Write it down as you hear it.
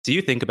Do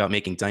you think about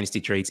making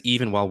dynasty trades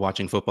even while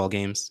watching football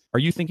games? Are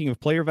you thinking of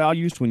player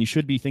values when you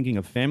should be thinking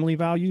of family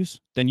values?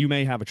 Then you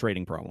may have a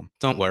trading problem.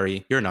 Don't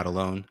worry, you're not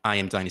alone. I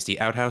am Dynasty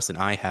Outhouse and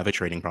I have a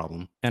trading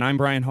problem. And I'm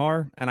Brian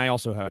Haar, and I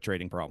also have a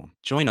trading problem.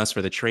 Join us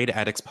for the Trade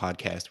Addicts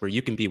podcast, where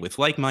you can be with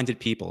like-minded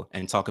people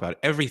and talk about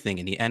everything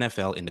in the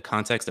NFL in the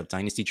context of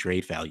dynasty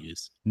trade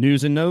values.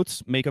 News and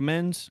notes, make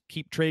amends,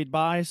 keep trade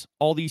buys,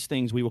 all these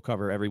things we will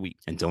cover every week.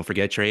 And don't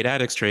forget Trade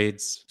Addicts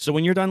trades. So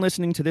when you're done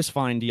listening to this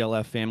fine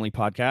DLF family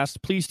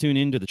podcast, please tune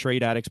in to the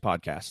Trade Addicts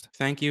podcast.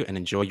 Thank you and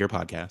enjoy your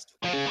podcast.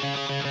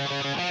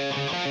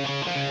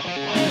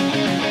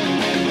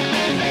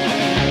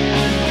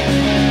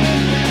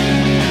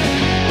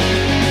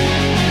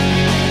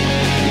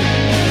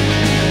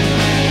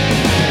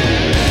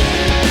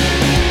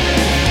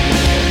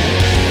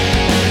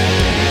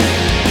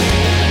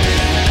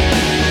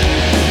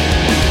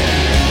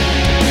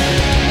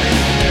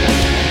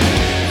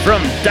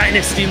 From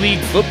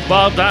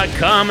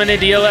DynastyLeagueFootball.com and a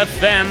DLF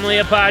Family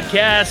a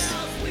podcast,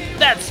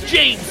 that's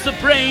James the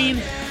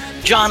Brain.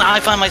 John, I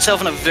find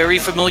myself in a very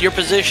familiar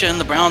position.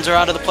 The Browns are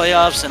out of the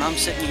playoffs, and I'm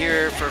sitting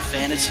here for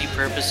fantasy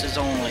purposes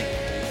only.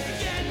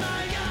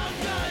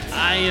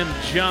 I am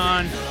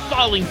John,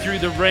 falling through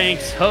the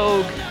ranks,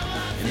 Hogue,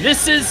 and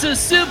this is the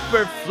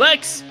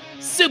SuperFlex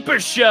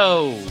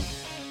SuperShow.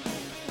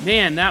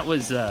 Man, that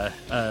was a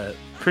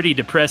pretty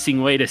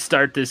depressing way to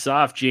start this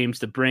off, James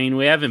the Brain.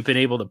 We haven't been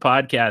able to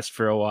podcast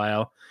for a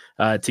while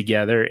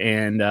together,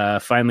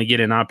 and finally get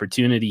an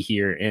opportunity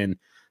here and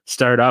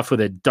start off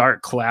with a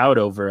dark cloud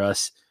over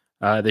us,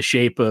 the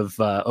shape of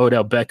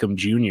Odell Beckham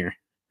Jr.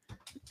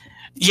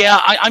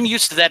 Yeah, I'm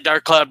used to that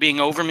dark cloud being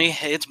over me.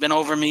 It's been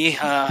over me,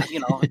 a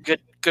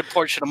good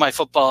portion of my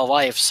football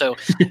life. So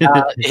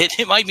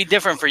it might be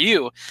different for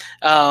you.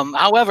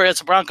 However, as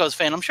a Broncos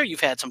fan, I'm sure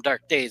you've had some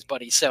dark days,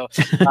 buddy. So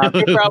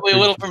you're probably a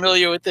little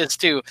familiar with this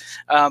too.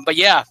 But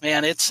yeah,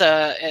 man, it's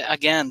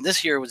again,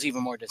 this year was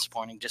even more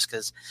disappointing just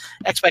because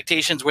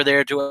expectations were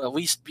there to at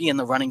least be in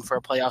the running for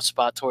a playoff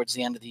spot towards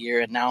the end of the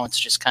year. And now it's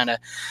just kind of,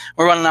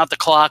 we're running out the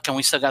clock and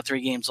we still got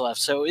 3 games left.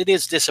 So it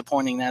is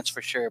disappointing, that's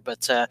for sure.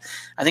 But I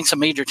think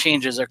some major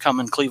changes are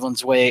coming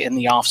Cleveland's way in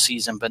the off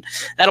season, but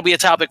that'll be a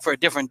topic for a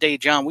different day,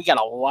 John. We got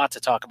a lot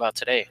to talk about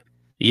today.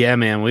 Yeah,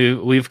 man,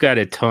 we've got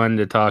a ton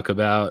to talk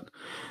about.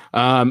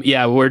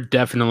 Yeah, we're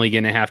definitely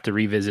going to have to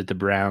revisit the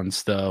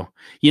Browns, though.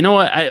 You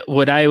know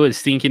what I was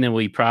thinking that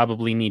we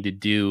probably need to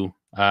do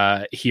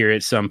here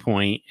at some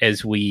point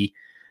as we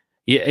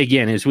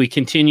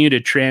continue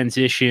to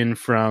transition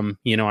from,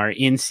 our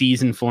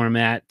in-season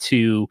format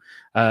to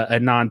a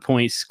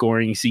non-point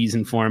scoring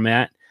season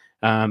format,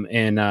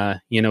 and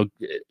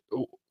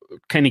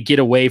kind of get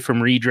away from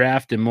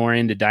redraft and more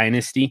into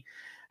dynasty.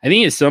 I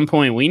think at some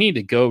point we need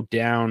to go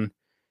down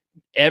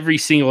every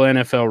single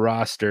NFL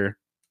roster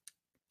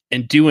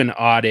and do an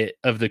audit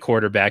of the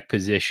quarterback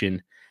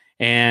position,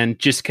 and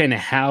just kind of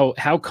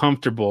how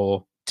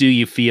comfortable do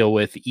you feel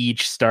with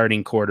each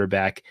starting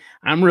quarterback?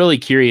 I'm really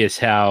curious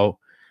how,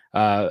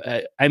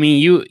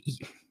 you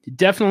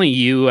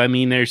definitely, I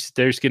mean, there's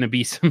going to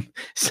be some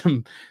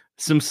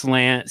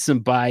slant, some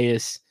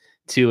bias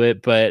to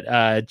it,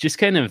 but just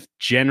kind of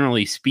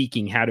generally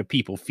speaking, how do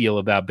people feel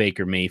about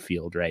Baker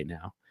Mayfield right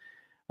now?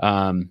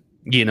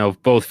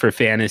 Both for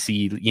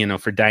fantasy,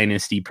 for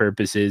dynasty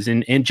purposes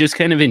and just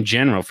kind of in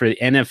general for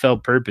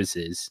NFL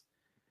purposes.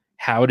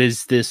 How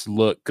does this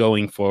look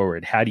going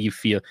forward? How do you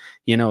feel?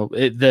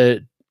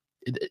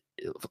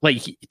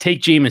 Like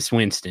take Jameis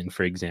Winston,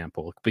 for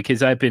example,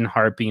 because I've been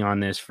harping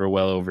on this for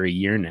well over a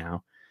year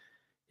now,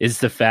 is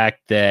the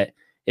fact that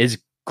as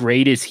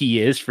great as he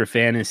is for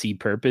fantasy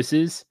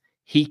purposes,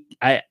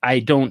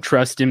 I don't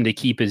trust him to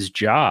keep his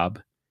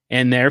job.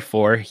 And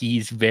therefore,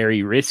 he's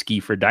very risky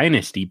for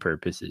dynasty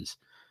purposes.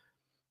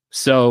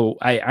 So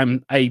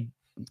I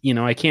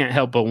can't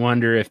help but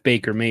wonder if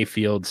Baker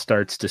Mayfield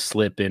starts to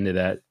slip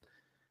into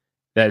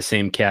that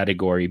same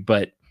category.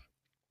 But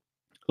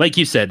like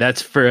you said,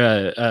 that's for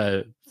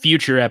a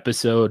future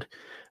episode.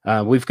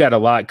 We've got a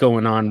lot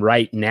going on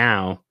right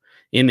now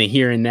in the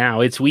here and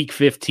now. It's week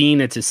 15.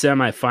 It's a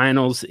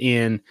semifinals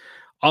in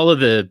all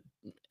of the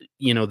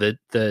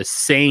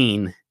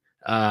sane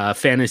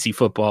fantasy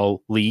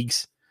football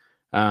leagues.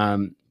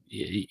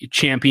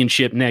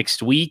 Championship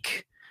next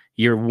week.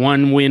 You're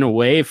 1 win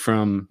away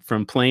from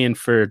playing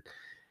for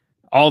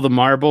all the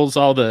marbles,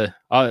 all the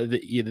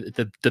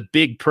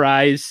big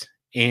prize,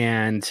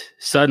 and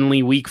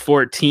suddenly week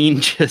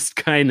 14 just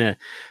kind of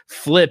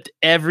flipped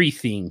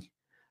everything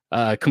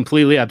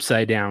completely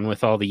upside down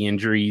with all the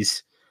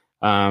injuries.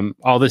 All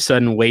of a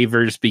sudden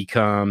waivers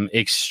become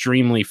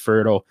extremely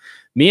fertile.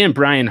 Me and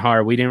Brian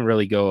Haar, we didn't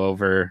really go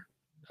over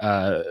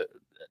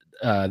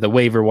the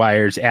waiver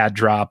wires, ad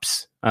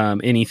drops,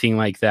 anything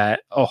like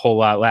that a whole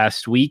lot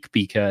last week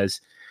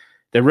because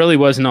there really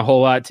wasn't a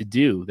whole lot to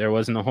do. There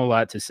wasn't a whole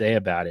lot to say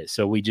about it.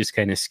 So we just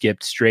kind of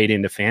skipped straight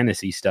into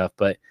fantasy stuff.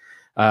 But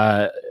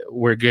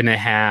we're going to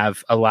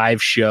have a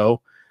live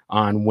show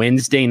on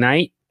Wednesday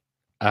night.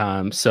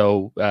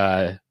 So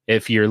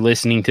if you're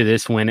listening to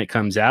this when it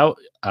comes out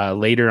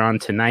later on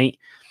tonight,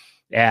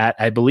 at,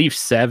 I believe,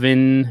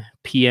 7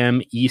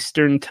 p.m.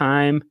 Eastern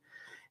time,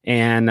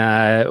 and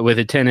with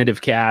a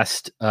tentative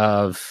cast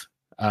of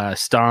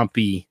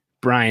Stompy,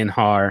 Brian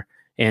Haar,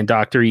 and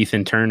Dr.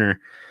 Ethan Turner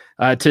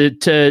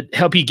to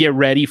help you get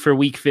ready for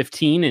Week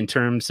 15 in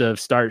terms of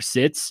start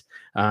sits.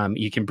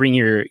 You can bring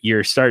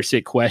your start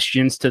sit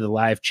questions to the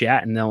live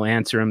chat, and they'll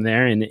answer them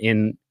there. And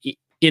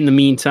in the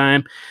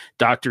meantime,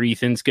 Dr.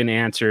 Ethan's going to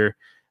answer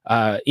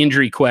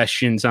injury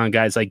questions on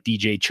guys like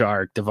DJ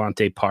Chark,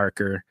 Devontae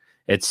Parker,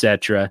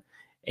 etc.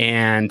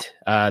 And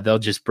they'll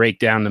just break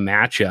down the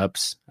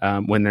matchups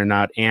when they're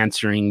not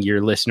answering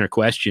your listener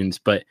questions.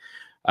 But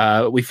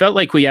we felt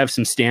like we have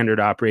some standard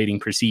operating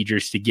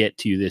procedures to get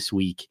to this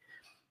week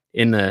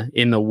in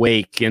the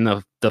wake, in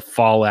the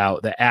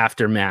fallout, the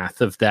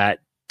aftermath of that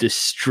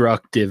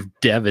destructive,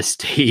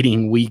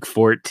 devastating Week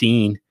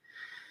 14.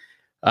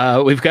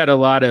 We've got a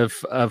lot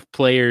of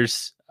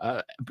players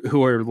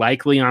who are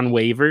likely on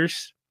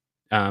waivers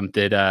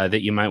that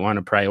you might want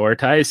to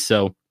prioritize.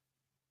 So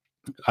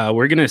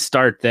we're going to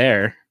start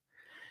there.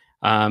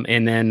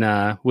 And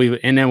then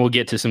we'll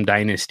get to some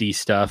dynasty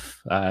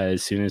stuff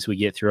as soon as we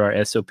get through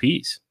our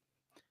SOPs.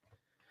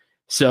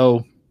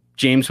 So,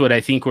 James, what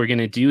I think we're going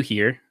to do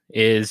here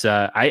is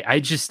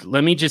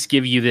let me just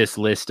give you this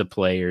list of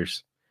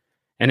players,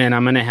 and then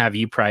I'm going to have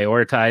you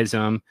prioritize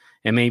them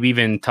and maybe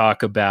even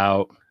talk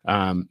about,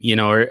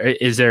 or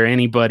is there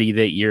anybody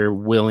that you're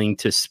willing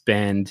to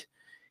spend,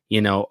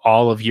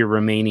 all of your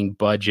remaining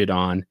budget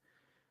on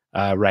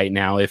right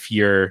now? If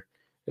you're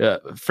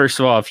first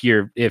of all,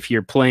 if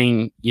you're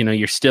playing,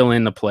 you're still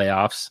in the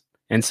playoffs,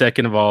 and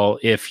second of all,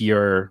 if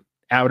you're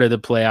out of the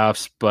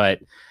playoffs, but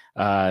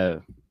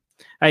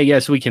I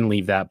guess we can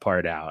leave that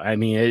part out. I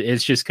mean,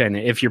 it's just kind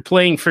of, if you're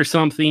playing for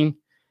something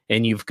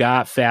and you've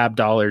got fab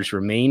dollars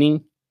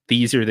remaining,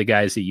 these are the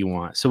guys that you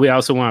want. So we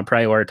also want to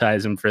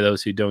prioritize them for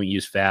those who don't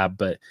use fab,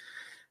 but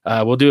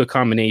we'll do a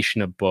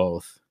combination of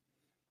both.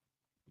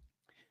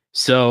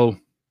 So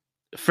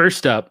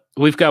first up,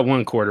 we've got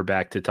one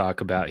quarterback to talk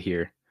about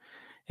here,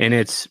 and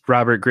it's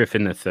Robert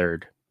Griffin III.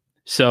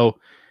 So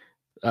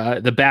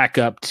the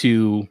backup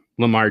to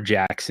Lamar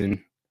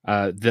Jackson,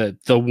 the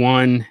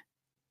one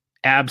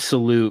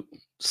absolute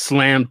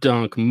slam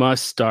dunk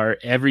must start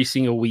every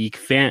single week,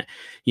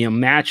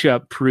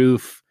 matchup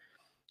proof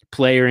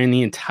player in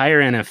the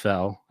entire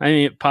NFL. I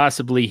mean,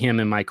 possibly him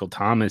and Michael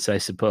Thomas, I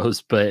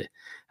suppose, but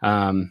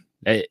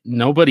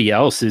nobody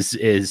else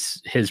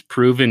has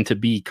proven to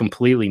be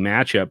completely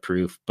matchup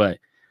proof. But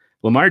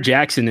Lamar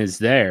Jackson is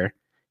there.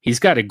 He's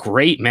got a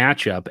great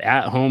matchup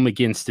at home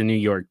against the New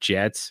York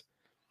Jets,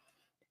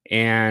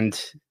 and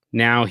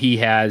now he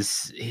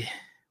has.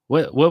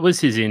 What was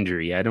his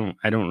injury? I don't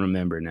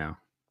remember now.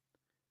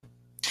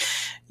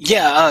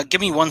 Yeah,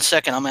 give me 1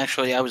 second.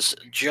 I was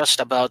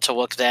just about to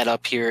look that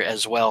up here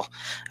as well.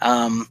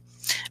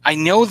 I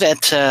know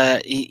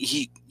that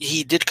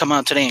he did come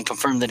out today and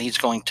confirm that he's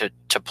going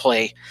to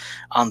play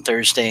on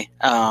Thursday.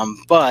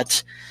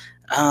 But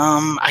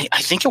I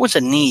think it was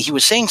a knee. He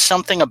was saying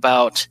something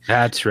about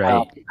that's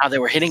right, how they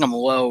were hitting him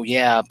low.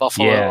 Yeah,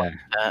 Buffalo.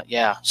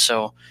 Yeah.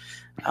 So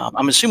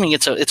I'm assuming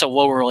it's a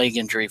lower leg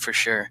injury for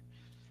sure.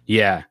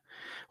 Yeah.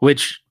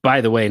 Which,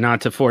 by the way,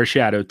 not to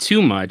foreshadow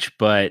too much,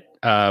 but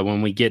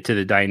when we get to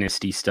the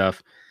dynasty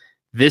stuff,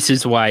 this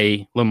is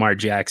why Lamar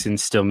Jackson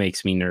still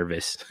makes me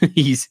nervous.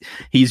 He's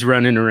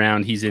running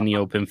around. He's in the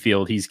open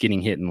field. He's getting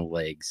hit in the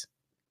legs.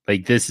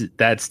 Like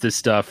that's the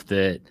stuff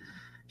that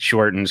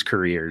shortens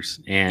careers.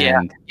 And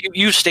yeah,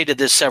 you stated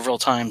this several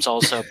times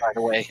also, by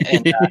the way.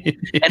 And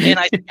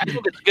I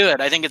think it's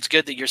good. I think it's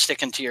good that you're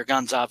sticking to your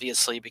guns,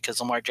 obviously, because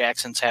Lamar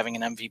Jackson's having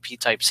an MVP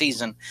type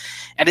season.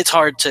 And it's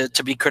hard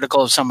to be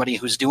critical of somebody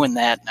who's doing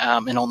that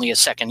in only a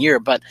second year.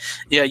 But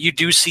yeah, you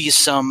do see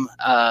some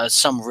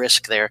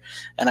risk there.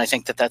 And I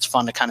think that's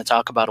fun to kind of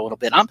talk about a little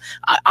bit.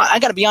 I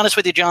got to be honest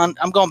with you, John.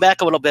 I'm going back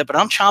a little bit, but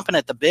I'm chomping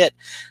at the bit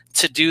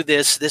to do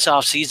this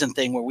off-season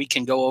thing where we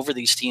can go over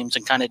these teams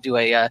and kind of do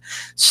a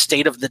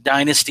state of the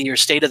dynasty or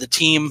state of the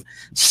team,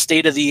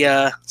 state of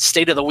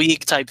the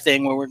week type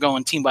thing where we're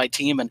going team by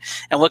team and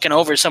looking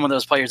over some of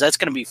those players. That's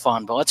going to be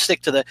fun. But let's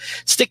stick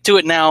to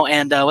it now,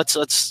 and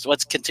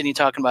let's continue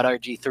talking about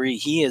RG3.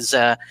 He is.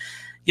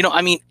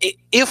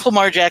 If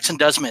Lamar Jackson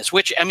does miss,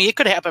 which, I mean, it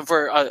could happen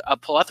for a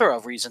plethora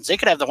of reasons. They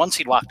could have the 1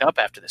 seed locked up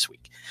after this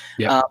week.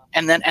 Yeah.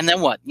 And then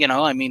what?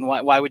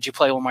 Why would you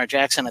play Lamar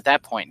Jackson at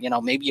that point?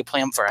 Maybe you play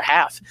him for a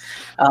half,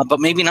 but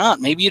maybe not.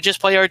 Maybe you just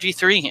play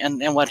RG3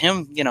 and let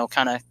him,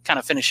 kind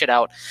of finish it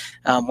out.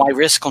 Why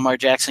risk Lamar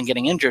Jackson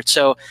getting injured?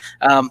 So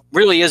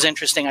really is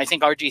interesting. I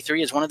think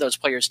RG3 is one of those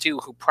players too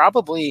who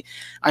probably,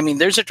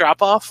 there's a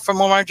drop off from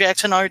Lamar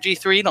Jackson,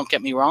 RG3. Don't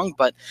get me wrong,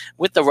 but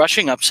with the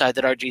rushing upside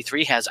that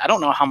RG3 has, I don't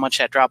know how much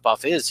that drop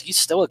off is. He's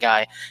still a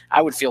guy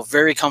I would feel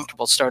very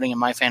comfortable starting in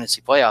my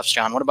fantasy playoffs.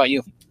 John, what about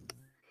you?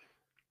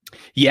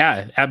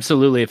 Yeah,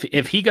 absolutely.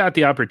 If he got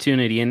the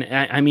opportunity,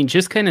 and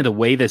just kind of the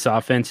way this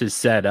offense is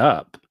set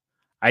up,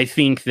 I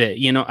think that,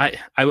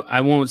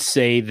 I won't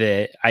say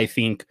that I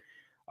think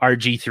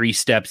RG3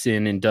 steps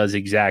in and does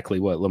exactly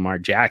what Lamar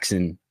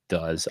Jackson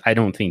does. I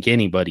don't think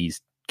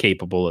anybody's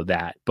capable of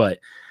that. But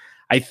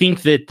I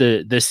think that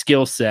the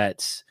skill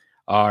sets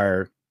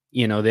are,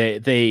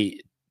 they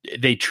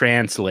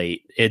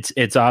translate.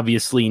 It's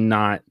obviously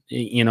not,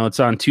 it's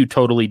on two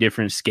totally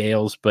different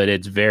scales, but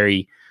it's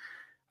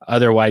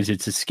otherwise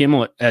it's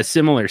a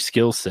similar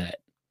skill set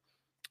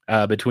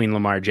between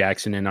Lamar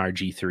Jackson and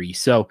RG3.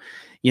 So,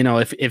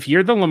 if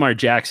you're the Lamar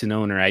Jackson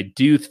owner, I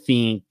do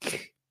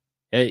think,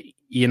 and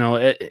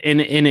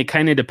it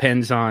kind of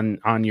depends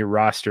on your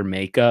roster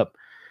makeup.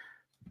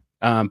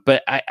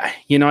 But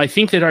I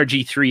think that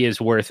RG3 is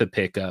worth a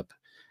pickup.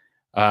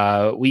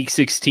 Week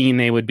 16,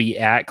 they would be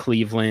at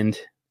Cleveland.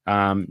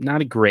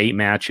 Not a great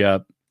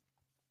matchup,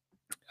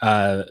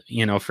 for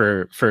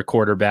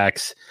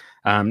quarterbacks.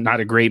 Not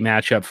a great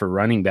matchup for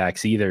running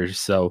backs either.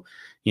 So,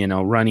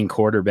 running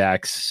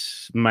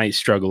quarterbacks might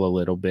struggle a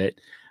little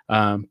bit.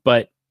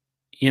 But,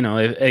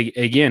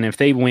 if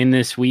they win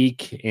this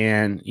week,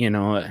 and,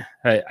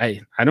 I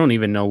don't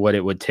even know what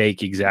it would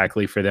take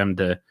exactly for them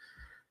to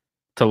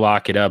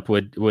lock it up.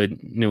 Would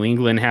New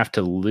England have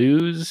to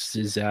lose?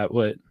 Is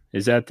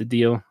that the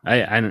deal? I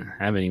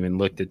haven't even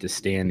looked at the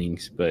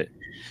standings, but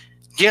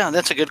yeah,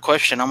 that's a good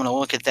question. I'm going to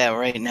look at that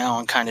right now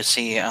and kind of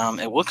see.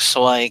 It looks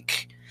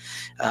like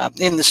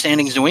in the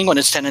standings, New England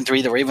is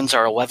 10-3. The Ravens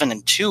are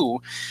 11-2.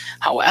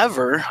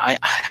 However,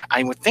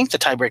 I would think the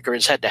tiebreaker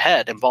is head to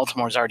head, and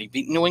Baltimore's already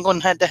beaten New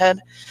England head to head.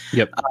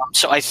 Yep.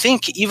 So I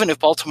think even if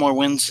Baltimore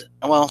wins,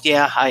 well,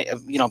 yeah,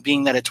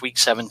 being that it's week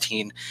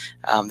 17,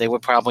 they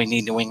would probably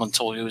need New England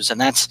to lose,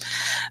 and that's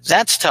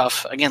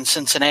tough against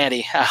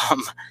Cincinnati.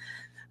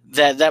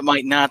 That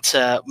might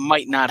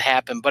not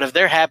happen. But if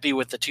they're happy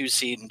with the 2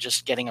 seed and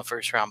just getting a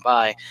first round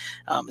bye,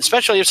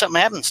 especially if something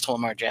happens to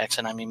Lamar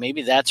Jackson, I mean,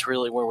 maybe that's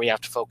really where we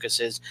have to focus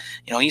is,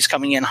 he's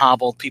coming in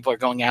hobbled. People are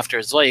going after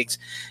his legs.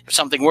 If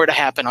something were to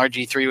happen,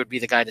 RG3 would be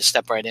the guy to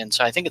step right in.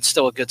 So I think it's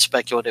still a good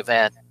speculative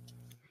ad.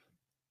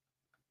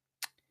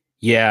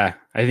 Yeah,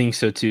 I think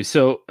so too.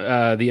 So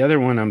the other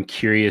one I'm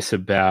curious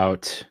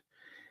about,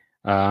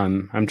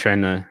 I'm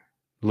trying to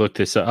look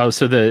this up. Oh,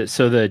 so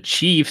the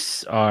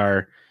Chiefs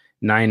are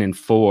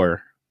 9-4,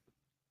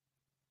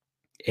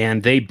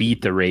 and they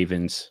beat the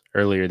Ravens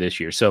earlier this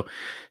year. So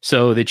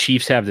the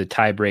Chiefs have the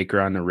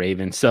tiebreaker on the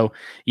Ravens. So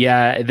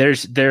yeah, there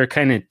are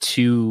kind of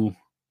two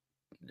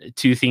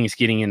things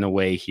getting in the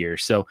way here.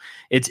 So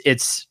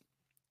it's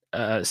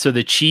so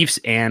the Chiefs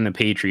and the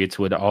Patriots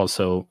would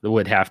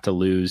have to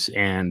lose,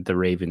 and the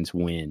Ravens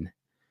win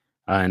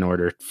in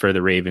order for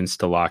the Ravens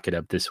to lock it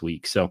up this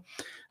week. So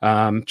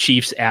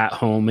Chiefs at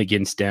home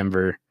against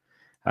Denver.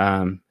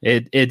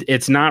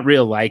 It's not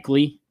real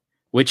likely,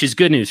 which is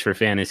good news for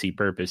fantasy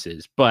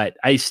purposes, but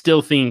I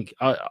still think,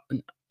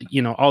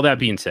 all that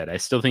being said, I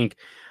still think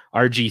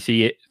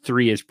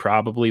RG3 is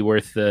probably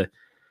worth the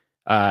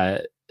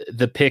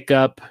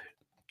pickup,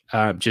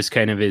 just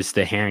kind of is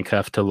the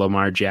handcuff to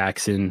Lamar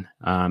Jackson.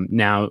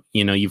 Now,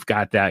 you've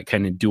got that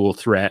kind of dual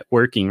threat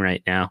working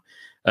right now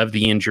of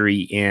the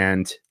injury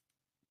and,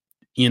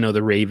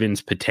 the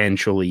Ravens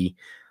potentially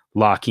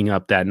locking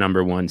up that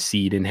number 1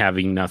 seed and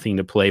having nothing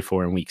to play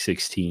for in week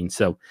 16.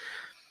 So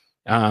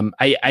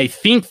I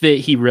think that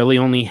he really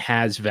only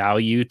has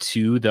value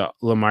to the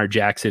Lamar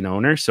Jackson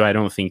owner. So I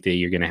don't think that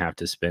you're going to have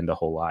to spend a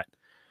whole lot.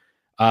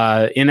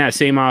 In that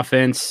same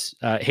offense,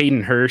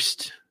 Hayden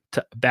Hurst,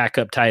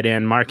 backup tight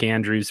end. Mark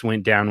Andrews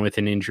went down with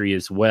an injury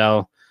as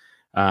well.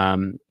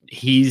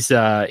 He's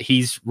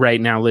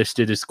right now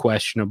listed as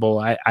questionable.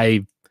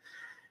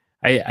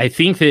 I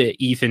think that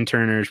Ethan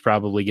Turner is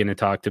probably going to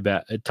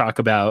talk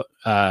about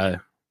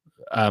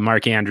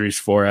Mark Andrews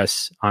for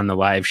us on the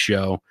live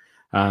show.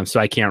 So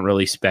I can't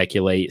really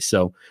speculate.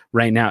 So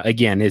right now,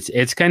 again,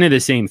 it's kind of the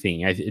same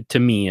thing to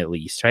me, at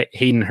least. Right?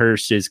 Hayden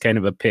Hurst is kind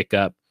of a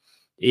pickup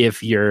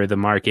if you're the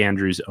Mark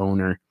Andrews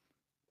owner.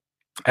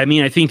 I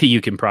mean, I think that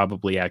you can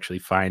probably actually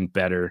find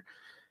better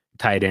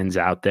tight ends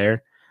out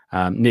there.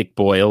 Nick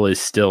Boyle is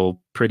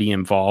still pretty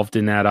involved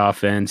in that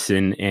offense,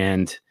 and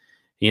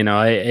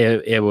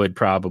it would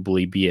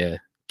probably be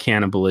a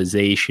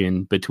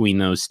cannibalization between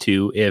those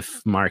two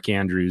if Mark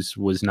Andrews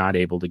was not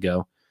able to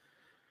go.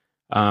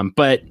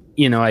 But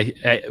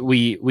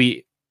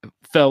we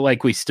felt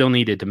like we still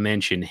needed to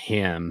mention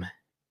him,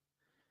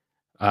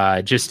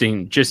 just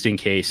in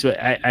case.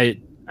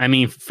 I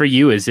mean, for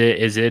you, is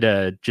it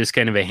a just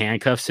kind of a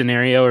handcuff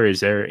scenario, or is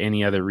there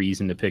any other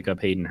reason to pick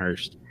up Hayden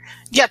Hurst?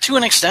 Yeah, to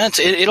an extent,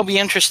 it'll be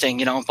interesting.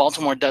 If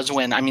Baltimore does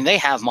win, I mean, they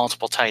have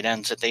multiple tight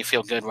ends that they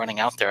feel good running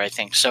out there, I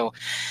think. So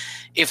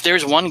if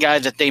there's one guy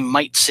that they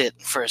might sit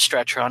for a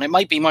stretch run, it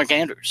might be Mark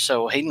Andrews.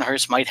 So Hayden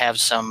Hurst might have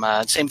some,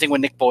 same thing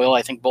with Nick Boyle.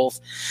 I think both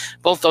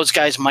those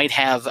guys might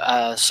have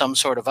some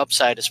sort of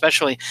upside,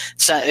 especially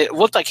it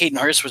looked like Hayden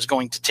Hurst was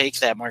going to take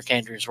that Mark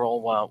Andrews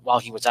role while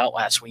he was out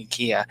last week.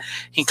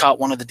 He caught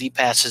one of the deep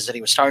passes that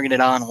he was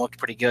targeted on and looked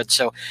pretty good.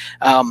 So,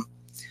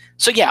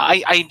 yeah,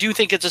 I do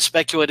think it's a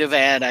speculative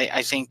ad.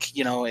 I think,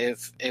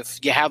 if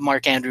you have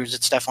Mark Andrews,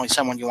 it's definitely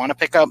someone you want to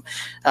pick up.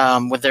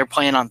 With their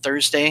playing on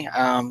Thursday,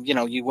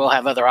 you will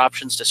have other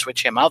options to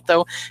switch him out,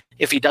 though,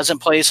 if he doesn't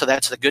play. So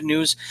that's the good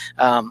news.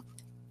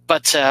 But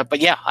But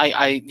yeah,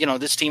 I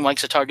this team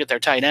likes to target their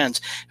tight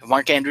ends. If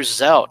Mark Andrews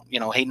is out,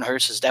 Hayden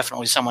Hurst is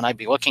definitely someone I'd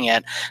be looking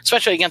at,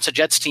 especially against a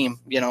Jets team,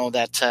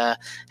 that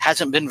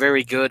hasn't been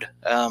very good,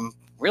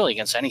 really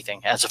against anything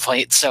as of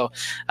late. So,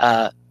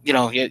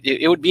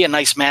 it would be a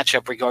nice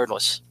matchup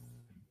regardless.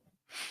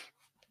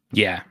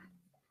 Yeah.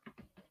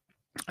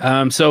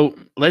 So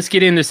let's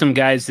get into some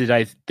guys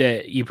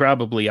that you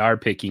probably are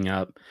picking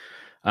up.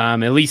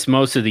 At least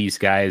most of these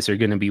guys are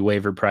going to be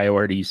waiver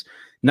priorities.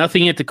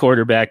 Nothing at the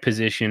quarterback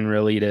position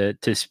really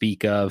to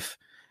speak of.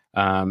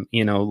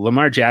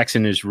 Lamar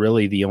Jackson is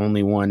really the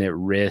only one at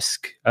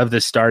risk of the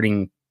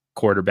starting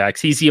quarterbacks.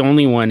 He's the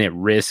only one at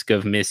risk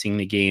of missing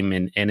the game,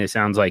 and it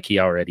sounds like he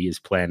already is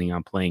planning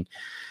on playing.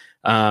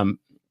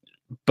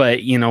 But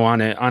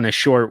on a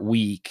short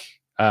week,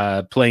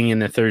 playing in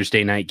the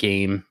Thursday night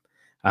game,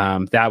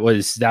 that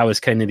was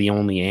kind of the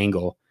only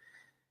angle.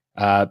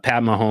 Pat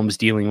Mahomes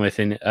dealing with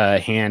a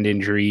hand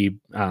injury.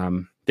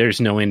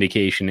 There's no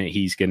indication that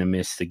he's going to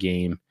miss the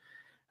game.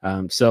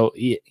 So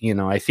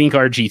I think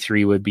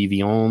RG3 would be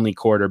the only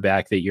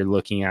quarterback that you're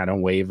looking at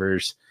on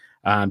waivers.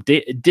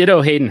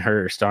 Ditto Hayden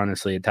Hurst,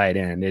 honestly, at tight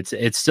end.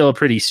 It's still a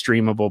pretty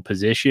streamable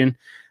position.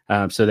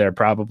 So there are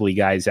probably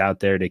guys out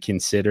there to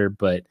consider,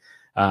 but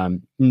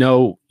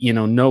no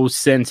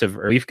sense of,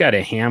 we've got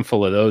a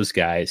handful of those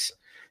guys.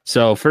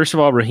 So first of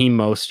all, Raheem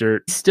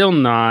Mostert, still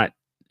not,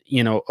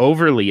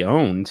 overly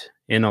owned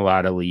in a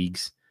lot of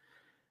leagues.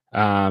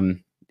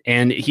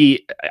 And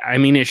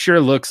it sure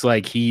looks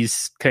like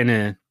he's kind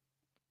of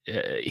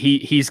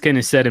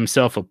set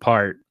himself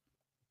apart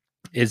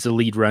as the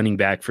lead running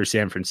back for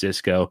San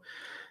Francisco.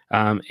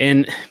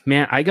 And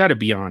man, I got to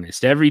be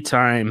honest, every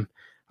time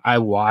I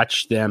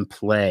watch them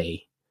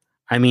play,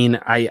 I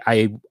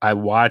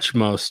watch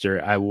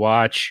Mostert, I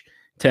watch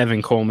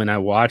Tevin Coleman, I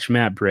watch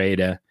Matt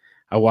Breida,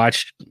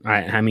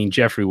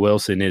 Jeffrey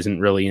Wilson isn't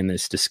really in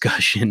this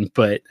discussion,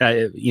 but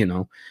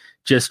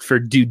just for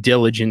due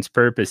diligence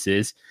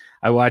purposes,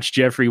 I watched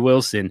Jeffrey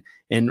Wilson,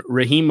 and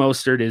Raheem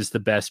Mostert is the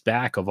best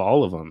back of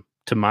all of them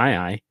to my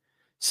eye.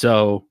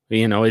 So,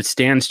 it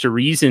stands to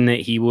reason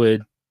that he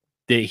would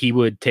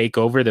take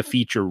over the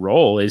feature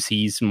role as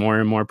he's more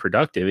and more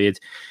productive. It's,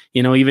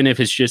 even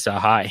if it's just a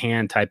hot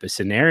hand type of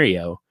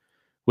scenario,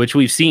 which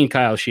we've seen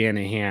Kyle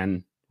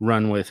Shanahan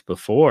run with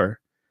before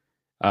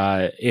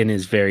in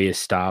his various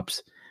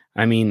stops.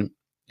 Raheem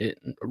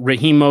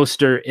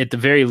Mostert, at the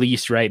very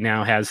least right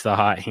now, has the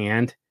hot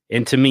hand.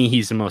 And to me,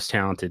 he's the most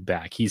talented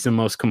back. He's the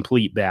most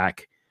complete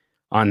back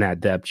on that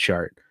depth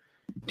chart.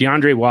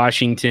 DeAndre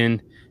Washington.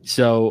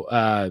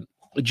 So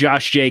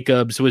Josh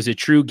Jacobs was a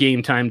true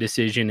game time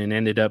decision and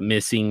ended up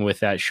missing with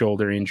that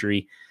shoulder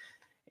injury,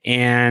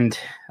 and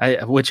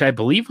which I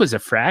believe was a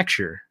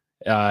fracture,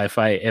 if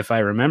I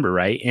remember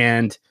right.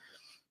 And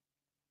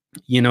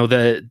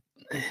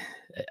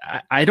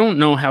I don't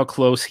know how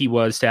close he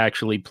was to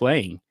actually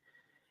playing,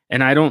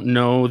 and I don't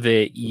know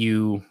that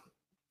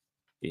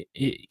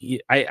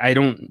I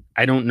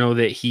don't know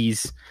that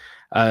he's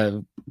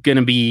going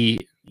to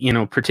be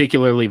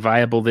particularly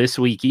viable this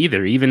week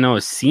either, even though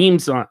it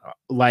seems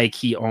like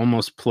he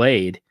almost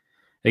played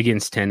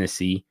against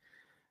Tennessee.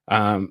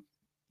 I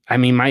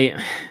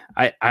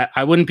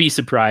wouldn't be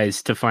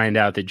surprised to find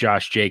out that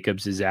Josh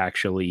Jacobs is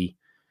actually,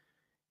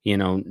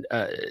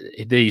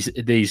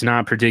 that he's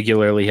not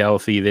particularly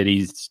healthy, that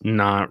he's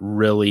not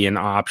really an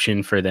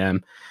option for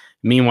them.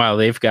 Meanwhile,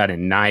 they've got a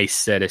nice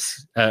set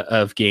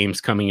of games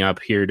coming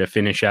up here to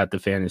finish out the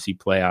fantasy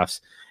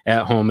playoffs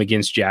at home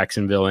against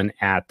Jacksonville and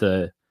at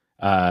the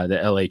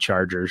LA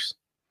Chargers.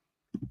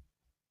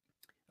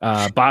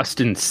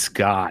 Boston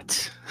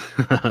Scott.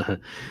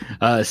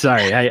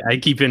 Sorry, I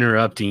keep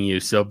interrupting you.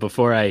 So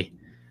before I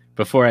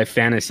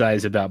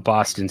fantasize about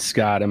Boston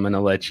Scott, I'm going to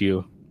let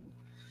you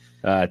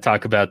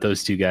talk about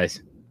those two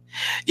guys.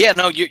 Yeah,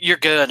 no, you're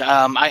good.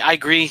 I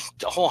agree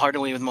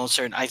wholeheartedly with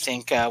Mostert. I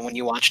think when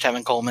you watch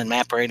Tevin Coleman,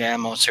 Matt Breida,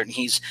 and Mostert,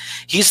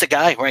 he's the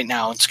guy right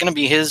now. It's going to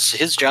be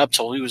his job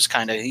to lose.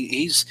 Kind of,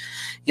 he's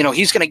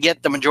going to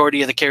get the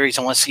majority of the carries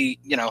unless he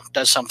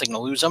does something to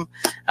lose them.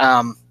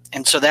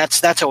 And so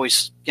that's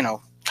always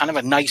kind of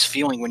a nice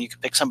feeling when you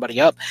can pick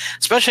somebody up,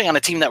 especially on a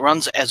team that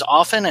runs as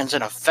often and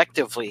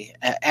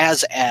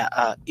as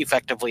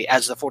effectively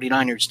as the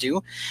 49ers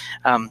do.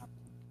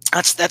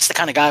 That's the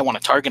kind of guy I want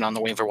to target on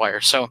the waiver wire.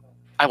 So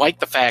I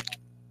like the fact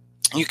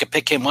you could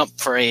pick him up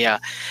for a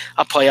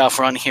playoff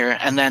run here.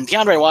 And then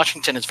DeAndre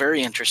Washington is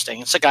very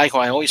interesting. It's a guy who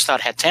I always thought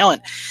had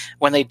talent.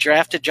 When they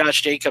drafted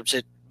Josh Jacobs,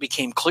 it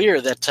became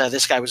clear that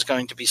this guy was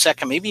going to be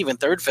second, maybe even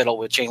third fiddle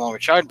with Jalen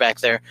Richard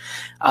back there.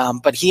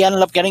 But he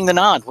ended up getting the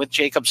nod with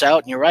Jacobs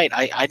out. And you're right.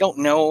 I don't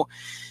know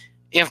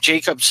if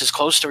Jacobs is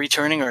close to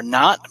returning or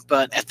not,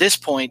 but at this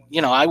point,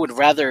 I would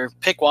rather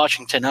pick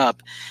Washington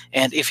up.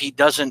 And if he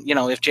doesn't,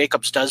 if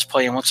Jacobs does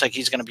play and looks like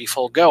he's going to be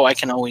full go, I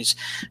can always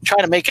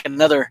try to make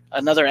another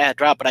ad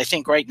drop. But I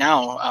think right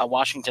now,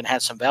 Washington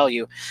has some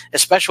value,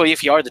 especially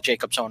if you are the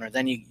Jacobs owner.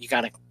 Then you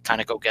got to kind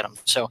of go get him.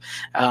 So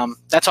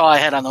that's all I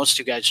had on those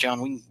two guys,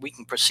 John. We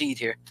can proceed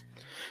here.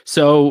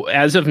 So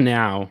as of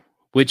now,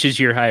 Which is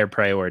your higher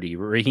priority,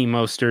 Raheem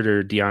Mostert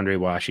or DeAndre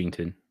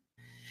Washington?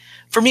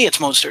 For me, it's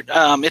Mostert.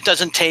 It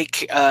doesn't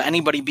take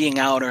anybody being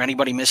out or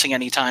anybody missing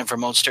any time for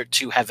Mostert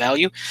to have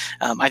value.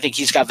 I think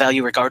he's got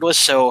value regardless.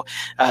 So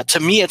to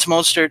me, it's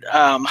Mostert.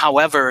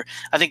 However,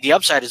 I think the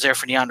upside is there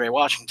for DeAndre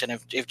Washington.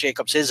 If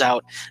Jacobs is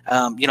out,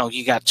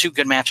 you got two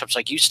good matchups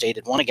like you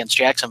stated. One against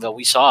Jacksonville.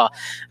 We saw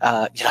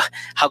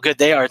how good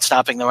they are at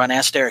stopping the run.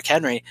 Ask Derrick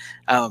Henry.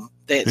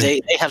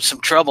 They have some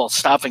trouble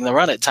stopping the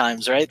run at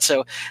times, right?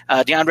 So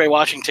DeAndre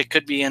Washington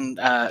could be in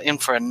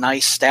for a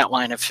nice stat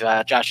line if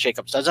Josh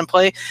Jacobs doesn't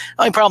play.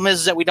 The only problem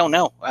is that we don't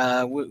know.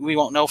 We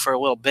won't know for a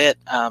little bit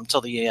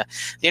until the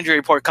injury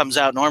report comes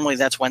out. Normally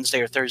that's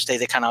Wednesday or Thursday.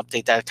 They kind of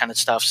update that kind of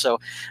stuff. So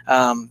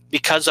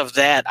because of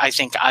that, I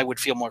think I would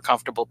feel more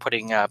comfortable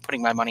putting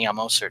my money on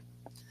Mostert.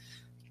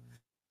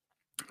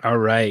 All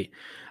right.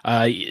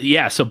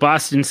 So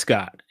Boston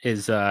Scott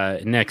is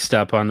next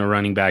up on the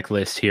running back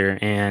list here,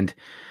 and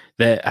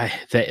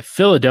the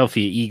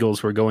Philadelphia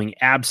Eagles were going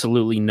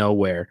absolutely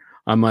nowhere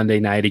on Monday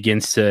night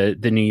against the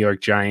New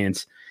York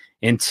Giants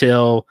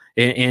until,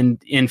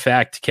 and in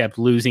fact, kept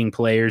losing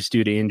players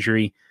due to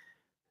injury.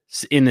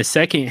 In the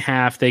second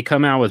half, they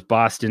come out with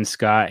Boston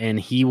Scott, and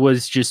he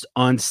was just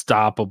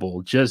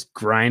unstoppable, just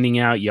grinding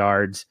out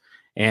yards.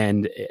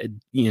 And,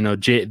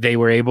 they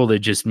were able to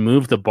just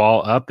move the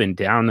ball up and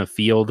down the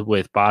field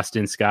with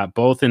Boston Scott,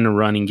 both in the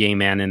running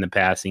game and in the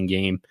passing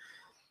game.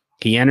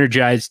 He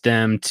energized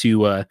them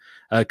to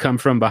come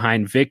from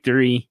behind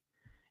victory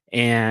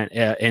and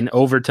an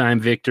overtime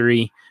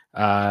victory,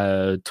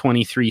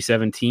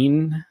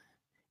 23-17.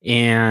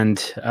 And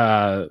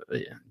to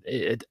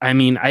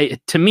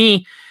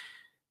me,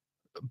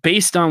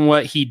 based on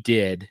what he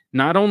did,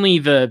 not only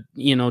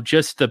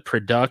just the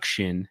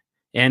production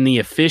and the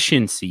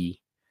efficiency,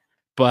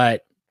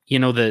 but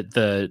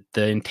the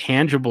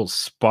intangible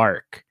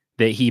spark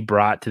that he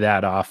brought to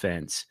that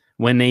offense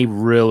when they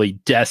really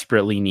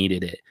desperately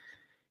needed it.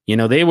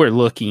 They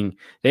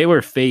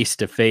were face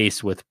to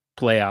face with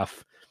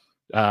playoff,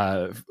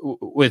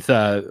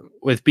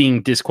 with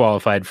being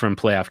disqualified from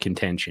playoff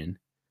contention.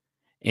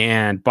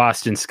 And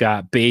Boston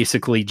Scott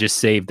basically just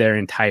saved their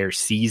entire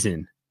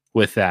season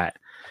with that.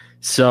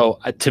 So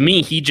to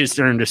me, he just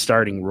earned a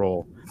starting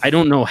role. I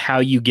don't know how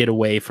you get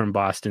away from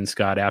Boston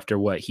Scott after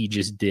what he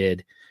just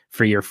did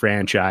for your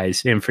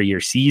franchise and for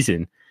your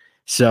season.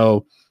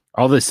 So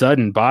all of a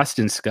sudden,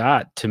 Boston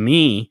Scott, to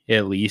me,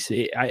 at least,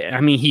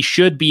 he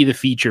should be the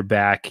feature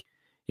back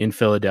in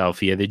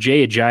Philadelphia. The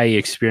Jay Ajayi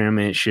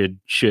experiment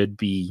should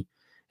be,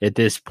 at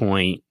this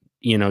point,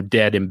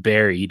 dead and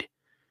buried.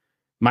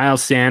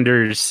 Miles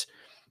Sanders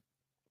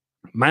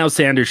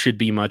should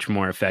be much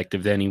more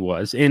effective than he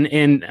was. And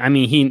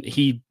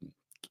he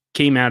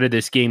came out of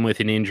this game with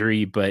an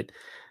injury, but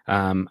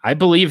I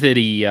believe that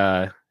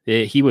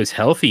he was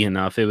healthy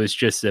enough. It was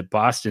just that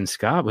Boston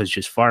Scott was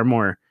just far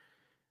more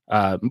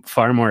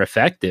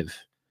effective.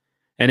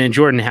 And then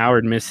Jordan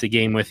Howard missed the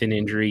game with an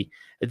injury.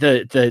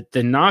 The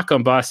knock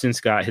on Boston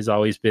Scott has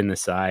always been the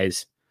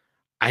size.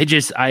 I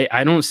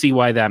don't see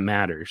why that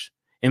matters.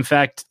 In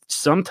fact,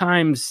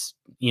 sometimes,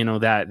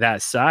 that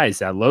size,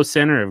 that low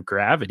center of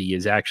gravity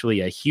is actually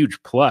a huge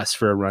plus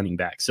for a running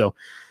back. So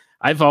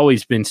I've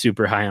always been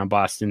super high on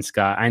Boston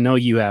Scott. I know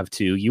you have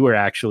too. You were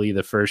actually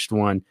the first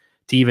one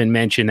to even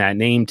mention that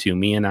name to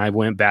me. And I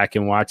went back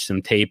and watched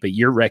some tape at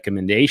your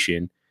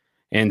recommendation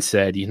and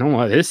said, you know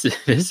what, this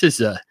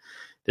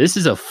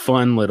is a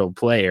fun little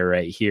player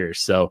right here.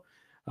 So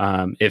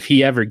if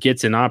he ever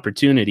gets an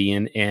opportunity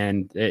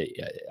and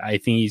I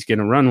think he's going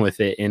to run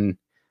with it, and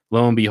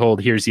lo and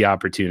behold, here's the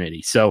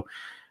opportunity. So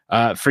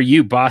for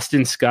you,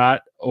 Boston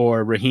Scott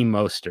or Raheem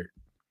Mostert?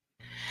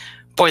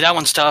 Boy, that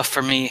one's tough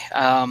for me.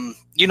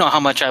 You know how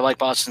much I like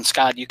Boston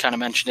Scott. You kind of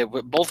mentioned it.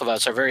 Both of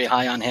us are very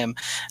high on him.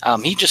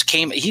 He just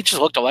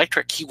looked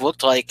electric. He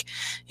looked like,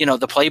 the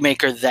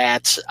playmaker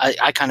that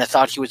I kind of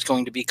thought he was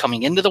going to be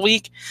coming into the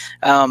week.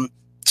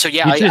 So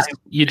yeah,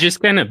 you just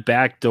kind of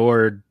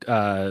backdoored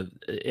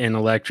an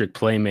electric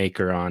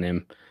playmaker on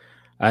him.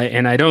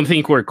 And I don't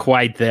think we're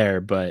quite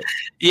there, but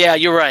yeah,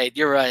 you're right.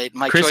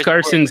 Chris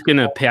Carson's going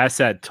to pass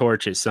that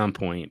torch at some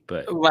point,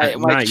 but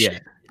not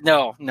yet.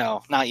 No,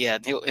 not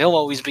yet. He'll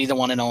always be the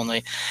one and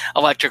only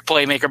electric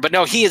playmaker. But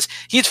no, he's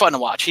fun to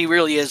watch. He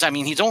really is. I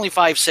mean, he's only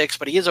 5'6",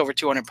 but he is over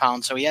 200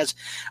 pounds, so he has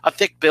a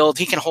thick build.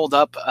 He can hold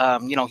up.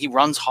 He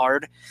runs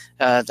hard.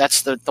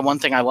 That's the one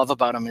thing I love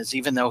about him is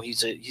even though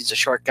he's a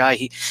short guy,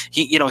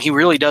 he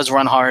really does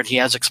run hard. He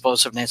has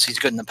explosiveness. He's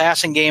good in the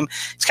passing game.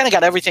 He's kind of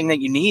got everything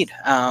that you need.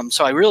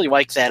 So I really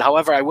like that.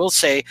 However, I will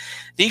say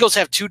the Eagles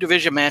have two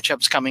division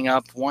matchups coming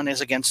up. One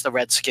is against the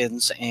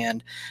Redskins,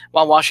 and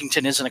while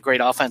Washington isn't a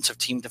great offensive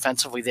team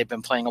defensively, they've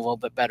been playing a little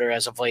bit better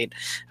as of late.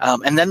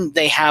 And then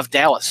they have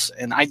Dallas,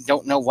 and I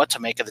don't know what to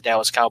make of the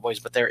Dallas Cowboys,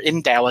 but they're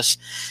in Dallas.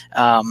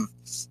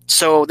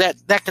 So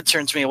that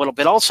concerns me a little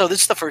bit. Also,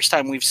 this is the first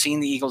time we've seen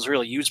the Eagles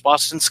really use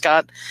Boston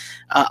Scott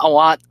a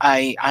lot.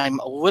 I'm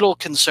a little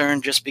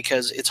concerned just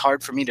because it's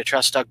hard for me to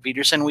trust Doug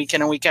Peterson week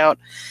in and week out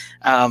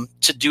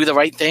to do the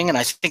right thing. And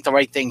I think the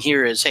right thing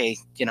here is, hey,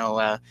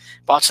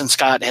 Boston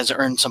Scott has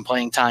earned some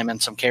playing time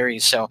and some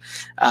carries. So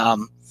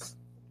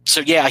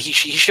yeah, he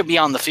should be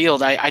on the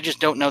field. I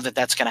just don't know that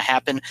that's going to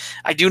happen.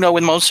 I do know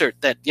with Mostert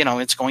that,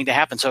 it's going to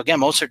happen. So again,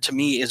 Mostert to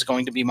me is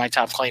going to be my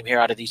top claim here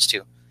out of these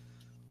two.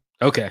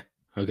 Okay.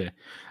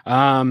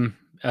 All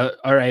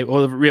right.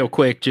 Well, real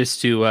quick,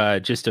 just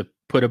to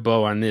put a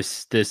bow on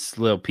this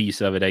little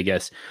piece of it, I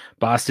guess,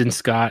 Boston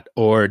Scott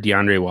or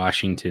DeAndre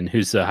Washington,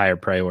 who's the higher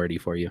priority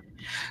for you?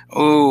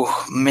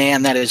 Oh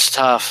man, that is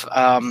tough.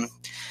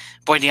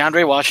 Boy,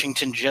 DeAndre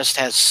Washington just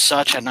has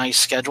such a nice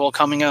schedule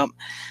coming up.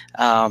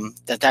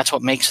 That's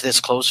what makes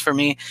this close for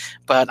me.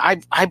 But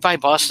I buy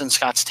Boston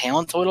Scott's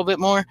talent a little bit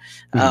more.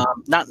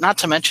 Not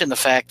to mention the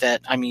fact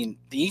that, the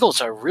Eagles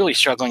are really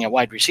struggling at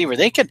wide receiver.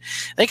 They could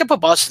put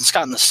Boston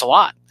Scott in the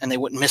slot and they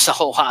wouldn't miss a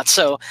whole lot.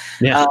 So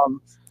yeah.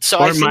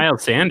 Or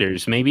Miles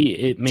Sanders.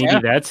 Maybe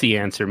that's the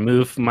answer.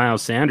 Move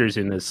Miles Sanders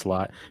in this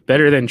slot.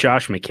 Better than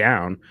Josh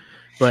McCown.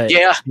 But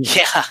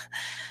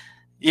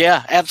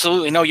yeah,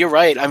 absolutely. No, you're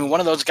right. One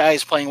of those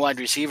guys playing wide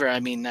receiver,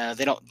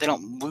 they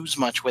don't lose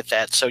much with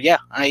that. So yeah,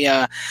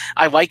 I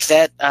like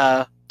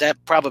that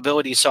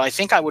probability. So I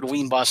think I would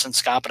lean Boston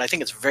Scott, but I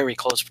think it's very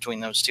close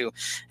between those two.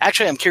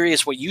 Actually, I'm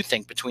curious what you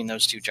think between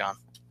those two, John.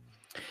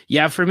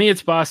 Yeah, for me,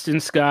 it's Boston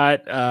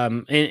Scott.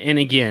 And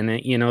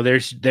again,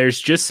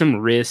 there's just some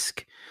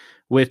risk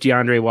with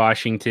DeAndre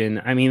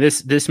Washington.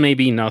 This may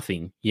be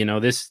nothing.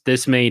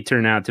 This may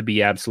turn out to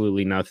be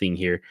absolutely nothing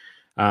here.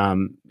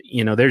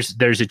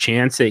 There's a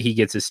chance that he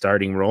gets a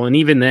starting role. And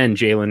even then,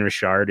 Jalen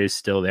Richard is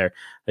still there.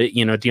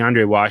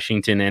 DeAndre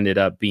Washington ended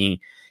up being,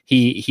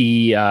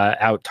 he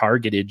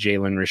out-targeted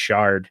Jalen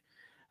Richard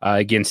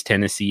against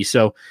Tennessee.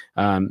 So,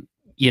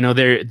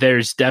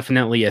 there's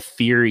definitely a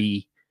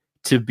theory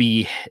to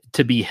be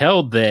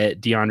held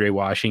that DeAndre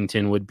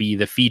Washington would be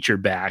the feature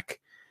back.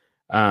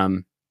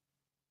 But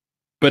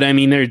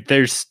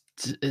there's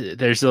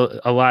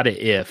a lot of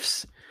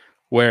ifs,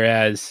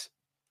 whereas,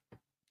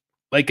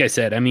 like I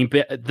said,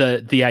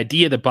 the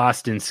idea that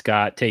Boston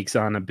Scott takes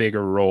on a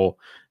bigger role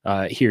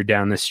here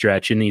down the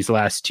stretch in these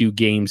last two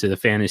games of the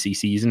fantasy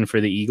season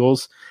for the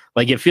Eagles,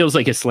 it feels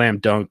like a slam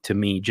dunk to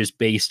me just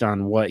based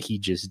on what he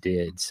just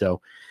did.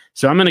 So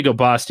I'm going to go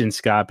Boston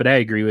Scott, but I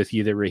agree with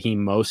you that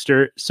Raheem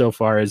Mostert so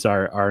far is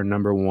our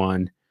number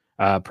one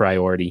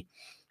priority.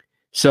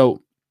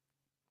 So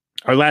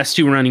our last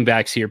two running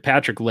backs here,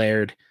 Patrick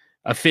Laird,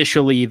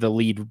 officially the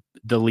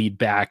lead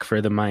back for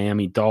the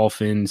Miami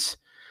Dolphins.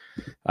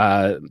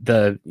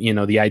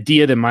 The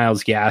idea that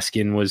Myles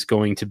Gaskin was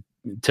going to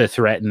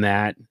threaten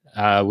that,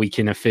 we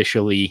can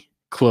officially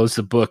close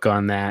the book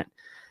on that.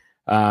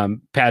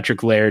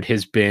 Patrick Laird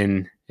has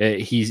been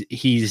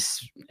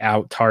he's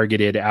out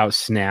targeted, out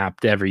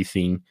snapped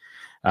everything.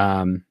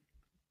 Myles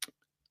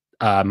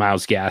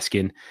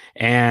Gaskin,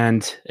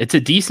 and it's a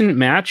decent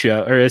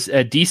matchup or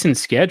a decent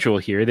schedule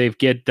here. They've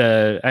get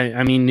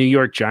New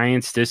York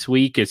Giants this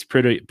week. It's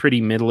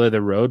pretty middle of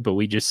the road, but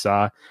we just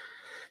saw.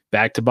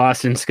 Back to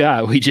Boston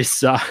Scott. We just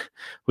saw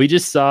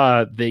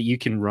that you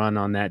can run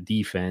on that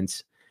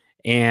defense,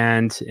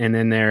 and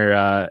then they're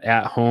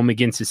at home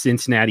against the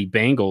Cincinnati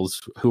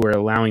Bengals, who are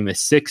allowing the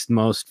sixth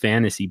most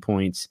fantasy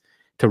points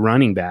to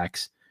running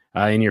backs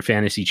in your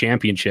fantasy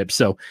championship.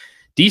 So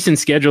decent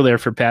schedule there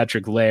for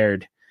Patrick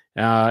Laird,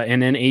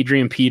 and then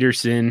Adrian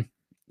Peterson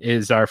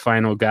is our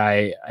final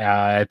guy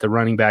at the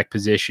running back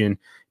position.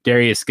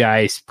 Darius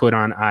Geis put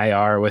on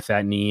IR with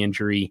that knee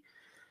injury.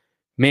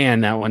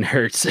 Man, that one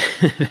hurts.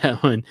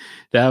 that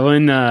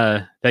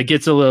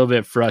gets a little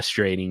bit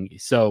frustrating.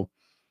 So,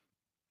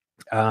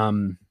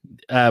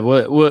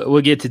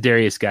 we'll get to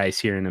Darius Geis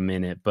here in a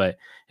minute. But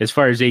as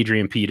far as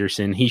Adrian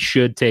Peterson, he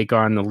should take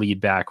on the lead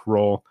back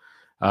role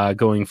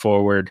going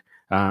forward.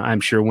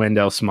 I'm sure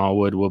Wendell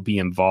Smallwood will be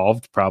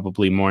involved,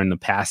 probably more in the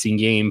passing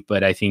game.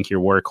 But I think your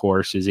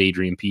workhorse is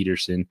Adrian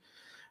Peterson.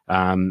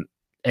 And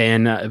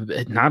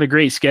not a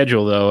great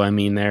schedule, though.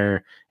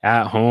 They're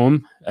at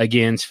home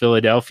against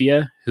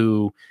Philadelphia,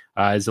 who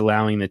is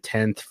allowing the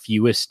 10th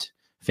fewest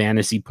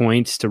fantasy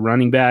points to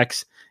running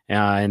backs.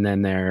 And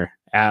then they're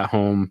at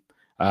home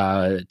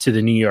to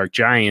the New York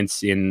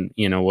Giants in,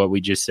 what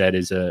we just said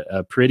is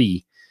a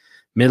pretty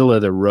middle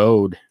of the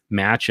road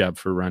matchup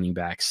for running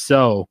backs.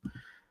 So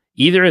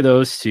either of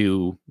those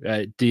two,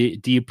 do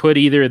you put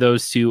either of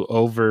those two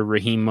over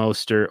Raheem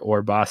Mostert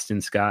or Boston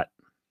Scott?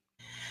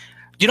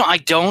 I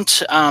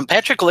don't.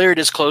 Patrick Laird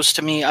is close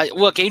to me.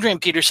 Look, Adrian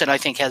Peterson, I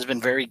think, has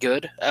been very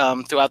good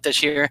throughout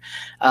this year.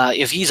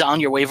 If he's on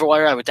your waiver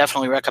wire, I would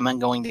definitely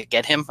recommend going to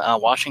get him.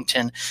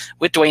 Washington,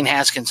 with Dwayne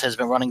Haskins, has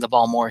been running the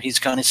ball more. He's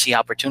going to see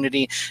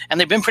opportunity, and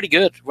they've been pretty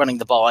good running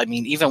the ball. I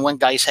mean, even when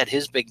Geis had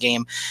his big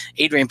game,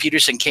 Adrian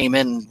Peterson came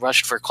in and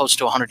rushed for close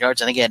to 100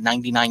 yards. I think he had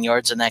 99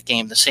 yards in that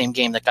game, the same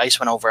game that Geis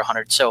went over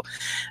 100. So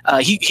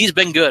he's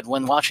been good.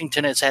 When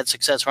Washington has had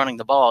success running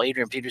the ball,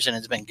 Adrian Peterson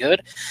has been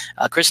good.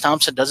 Chris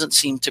Thompson doesn't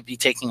seem to be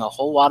taking a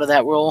whole lot of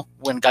that role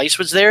when Geis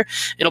was there.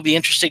 It'll be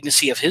interesting to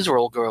see if his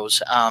role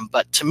grows.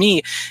 But to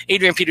me,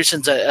 Adrian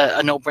Peterson's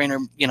a no-brainer.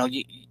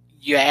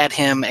 You add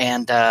him,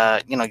 and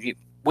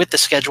with the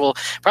schedule,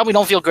 probably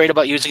don't feel great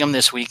about using him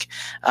this week.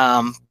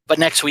 But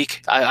next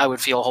week, I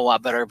would feel a whole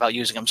lot better about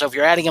using him. So if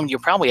you're adding him, you're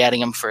probably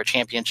adding him for a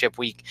championship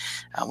week,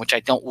 which I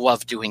don't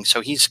love doing.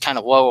 So he's kind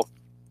of low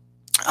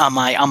on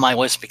my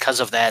list because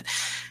of that.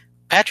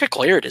 Patrick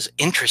Laird is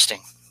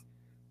interesting.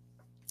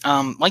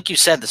 Like you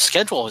said, the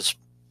schedule is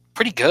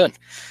pretty good.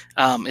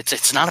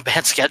 It's not a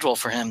bad schedule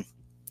for him.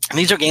 And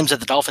these are games that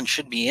the Dolphins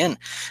should be in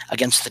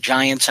against the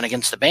Giants and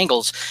against the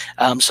Bengals.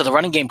 So the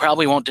running game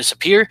probably won't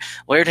disappear.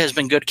 Laird has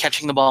been good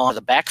catching the ball out of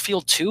the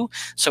backfield too.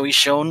 So he's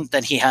shown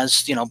that he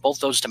has, both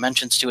those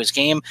dimensions to his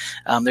game.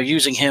 They're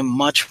using him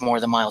much more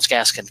than Myles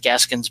Gaskin.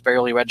 Gaskin's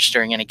barely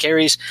registering any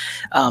carries.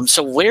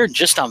 So Laird,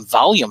 just on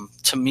volume,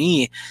 to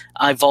me,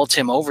 I vault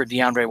him over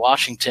DeAndre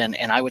Washington,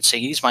 and I would say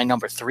he's my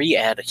number 3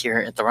 add here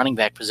at the running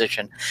back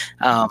position.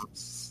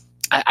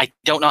 I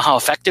don't know how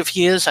effective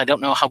he is. I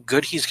don't know how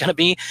good he's going to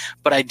be,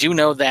 but I do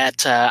know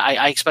that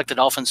I expect the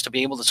Dolphins to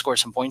be able to score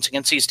some points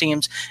against these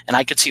teams, and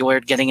I could see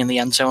Laird getting in the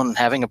end zone and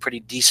having a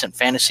pretty decent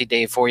fantasy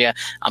day for you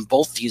on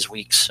both these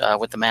weeks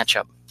with the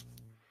matchup.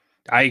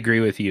 I agree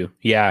with you.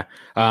 Yeah.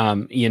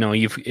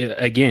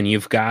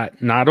 You've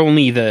got not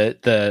only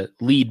the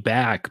lead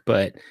back,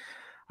 but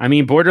I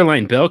mean,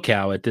 borderline bell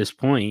cow at this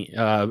point.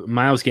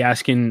 Myles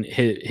Gaskin,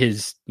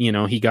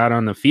 he got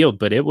on the field,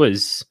 but it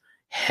was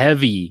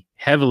heavily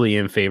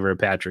in favor of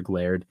Patrick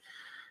Laird.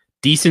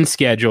 Decent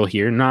schedule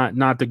here,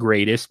 not the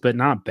greatest, but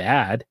not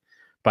bad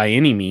by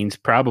any means.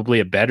 Probably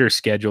a better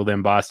schedule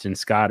than Boston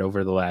Scott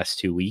over the last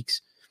 2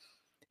 weeks.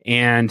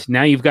 And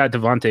now you've got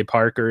Devontae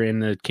Parker in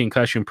the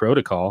concussion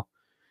protocol.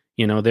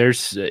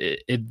 There's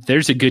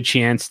a good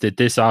chance that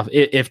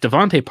if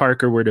Devontae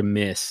Parker were to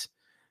miss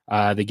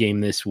the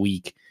game this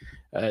week,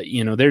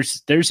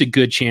 there's a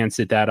good chance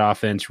that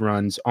offense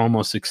runs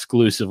almost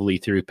exclusively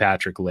through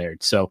Patrick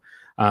Laird. So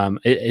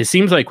it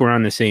seems like we're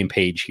on the same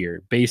page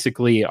here.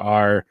 Basically,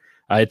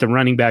 at the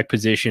running back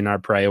position, our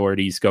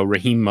priorities go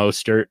Raheem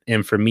Mostert,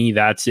 and for me,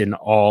 that's an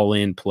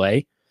all-in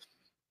play.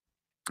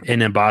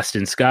 And then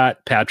Boston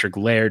Scott, Patrick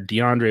Laird,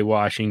 DeAndre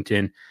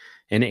Washington,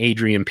 and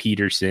Adrian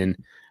Peterson.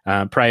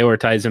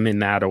 Prioritize them in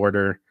that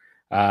order.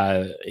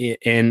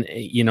 And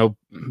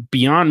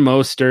beyond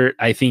Mostert,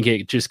 I think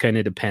it just kind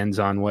of depends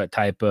on what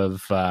type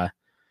of,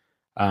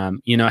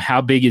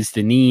 how big is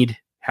the need?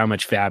 How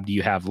much fab do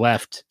you have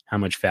left? How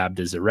much fab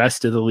does the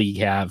rest of the league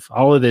have?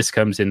 All of this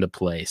comes into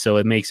play. So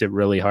it makes it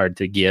really hard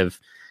to give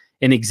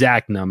an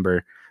exact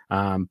number.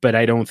 But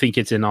I don't think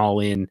it's an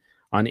all-in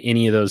on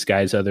any of those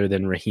guys other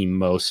than Raheem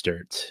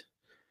Mostert.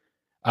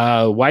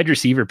 Wide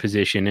receiver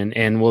position,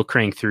 and we'll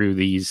crank through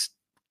these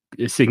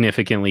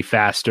significantly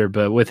faster,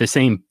 but with the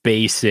same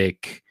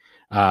basic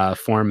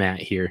format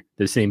here,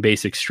 the same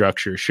basic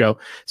structure.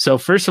 So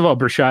first of all,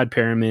 Brashad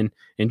Perriman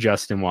and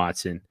Justin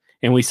Watson.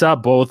 And we saw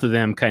both of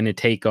them kind of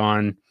take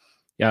on,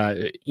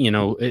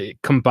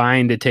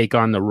 combined to take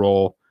on the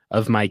role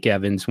of Mike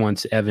Evans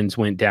once Evans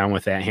went down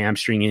with that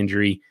hamstring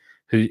injury.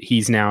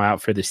 He's now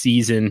out for the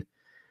season.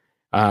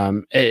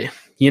 Brashad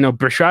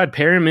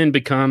Perriman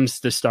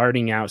becomes the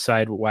starting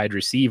outside wide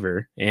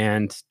receiver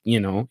and,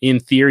 in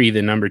theory,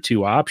 the number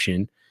 2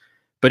 option.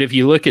 But if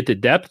you look at the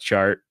depth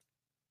chart,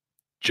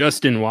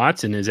 Justin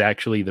Watson is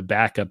actually the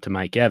backup to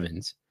Mike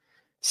Evans.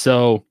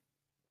 So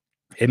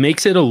it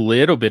makes it a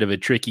little bit of a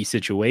tricky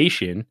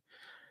situation.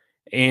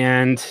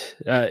 And,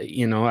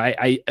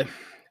 I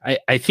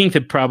think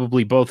that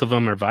probably both of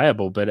them are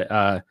viable, but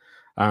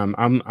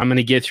I'm going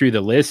to get through the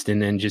list and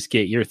then just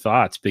get your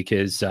thoughts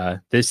because I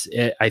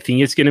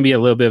think it's going to be a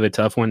little bit of a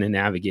tough one to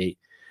navigate.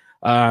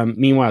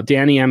 Meanwhile,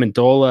 Danny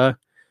Amendola,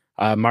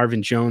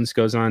 Marvin Jones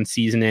goes on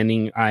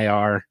season-ending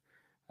IR.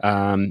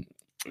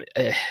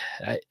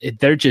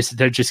 They're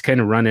just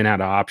kind of running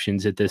out of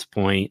options at this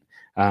point.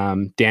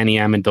 Danny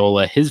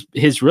Amendola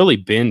has really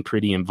been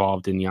pretty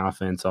involved in the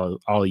offense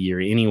all year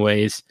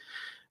anyways.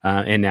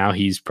 And now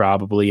he's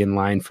probably in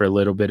line for a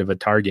little bit of a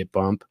target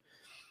bump.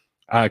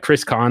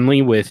 Chris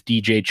Conley with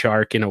DJ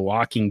Chark in a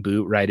walking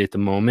boot right at the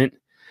moment.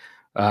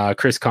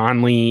 Chris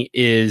Conley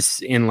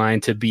is in line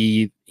to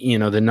be,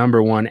 the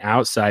number 1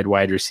 outside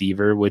wide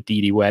receiver with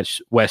Dede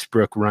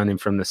Westbrook running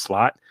from the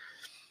slot.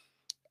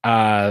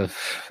 An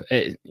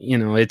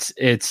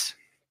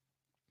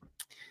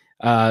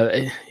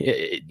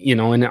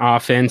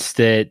offense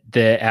that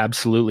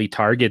absolutely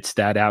targets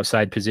that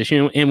outside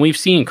position. And we've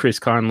seen Chris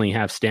Conley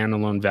have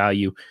standalone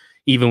value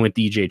even with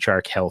DJ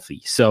Chark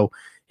healthy. So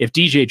if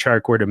DJ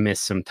Chark were to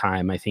miss some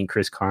time, I think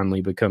Chris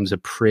Conley becomes a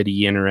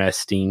pretty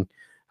interesting.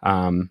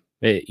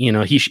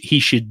 He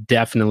should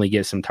definitely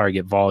get some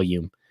target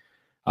volume.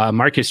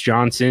 Marcus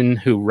Johnson,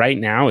 who right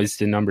now is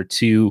the number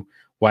 2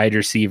 wide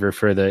receiver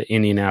for the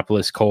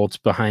Indianapolis Colts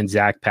behind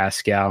Zach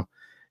Pascal.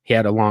 He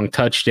had a long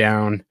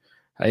touchdown.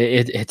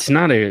 It's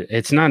not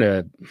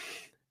a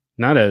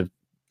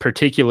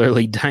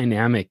particularly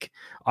dynamic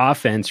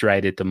offense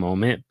right at the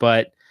moment,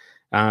 but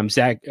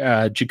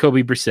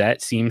Jacoby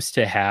Brissett seems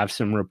to have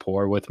some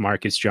rapport with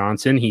Marcus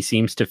Johnson. He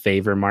seems to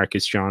favor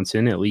Marcus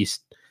Johnson, at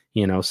least,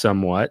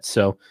 somewhat.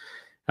 So,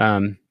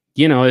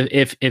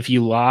 if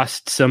you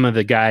lost some of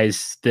the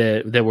guys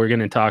that we're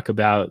going to talk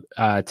about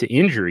to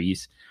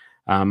injuries,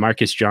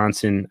 Marcus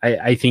Johnson,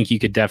 I think you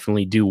could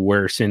definitely do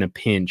worse in a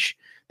pinch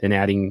than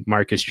adding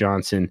Marcus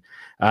Johnson.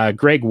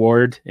 Greg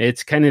Ward,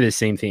 it's kind of the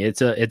same thing.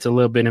 It's a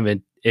little bit of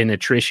an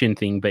attrition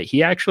thing, but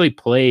he actually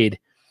played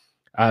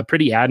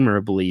pretty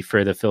admirably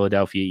for the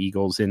Philadelphia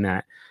Eagles in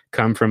that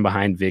come from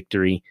behind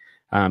victory.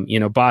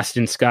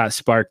 Boston Scott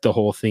sparked the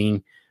whole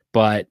thing,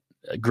 but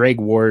Greg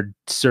Ward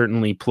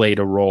certainly played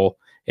a role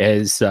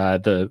as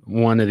the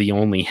one of the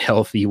only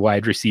healthy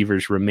wide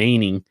receivers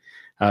remaining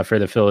for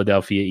the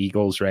Philadelphia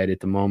Eagles right at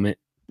the moment.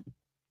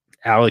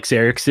 Alex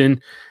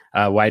Erickson,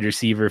 wide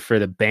receiver for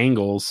the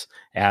Bengals,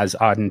 as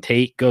Auden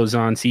Tate goes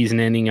on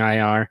season-ending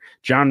IR.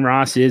 John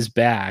Ross is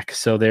back,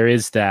 so there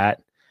is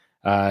that.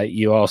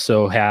 You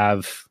also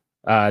have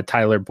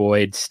Tyler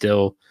Boyd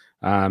still,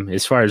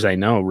 as far as I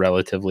know,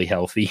 relatively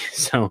healthy.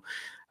 So,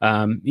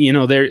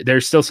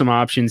 there's still some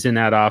options in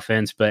that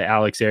offense, but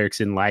Alex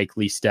Erickson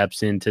likely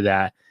steps into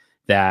that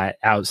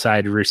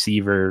outside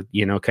receiver,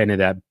 kind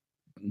of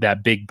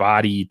that big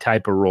body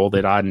type of role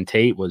that Auden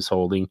Tate was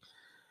holding.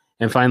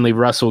 And finally,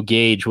 Russell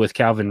Gage with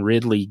Calvin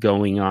Ridley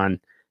going on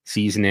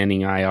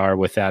season-ending IR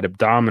with that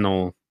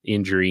abdominal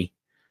injury.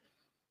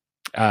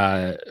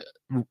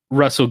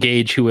 Russell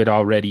Gage, who had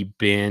already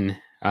been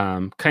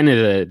probably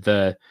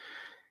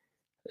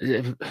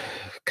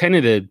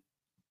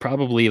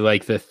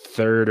like the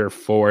 3rd or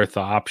 4th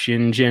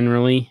option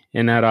generally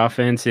in that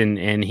offense,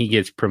 and he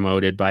gets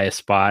promoted by a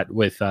spot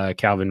with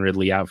Calvin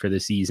Ridley out for the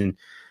season.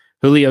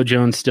 Julio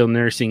Jones still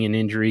nursing an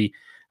injury.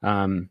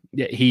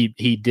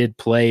 He did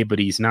play, but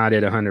he's not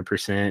at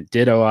 100%.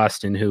 Ditto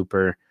Austin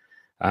Hooper.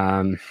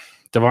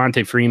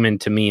 Devontae Freeman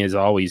to me is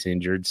always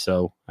injured,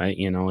 so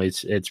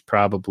it's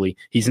probably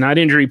he's not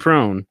injury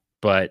prone,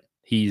 but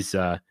he's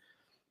never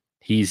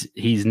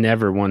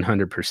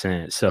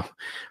 100%. So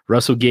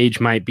Russell Gage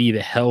might be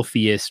the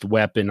healthiest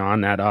weapon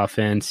on that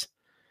offense,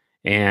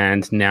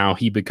 and now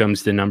he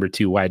becomes the number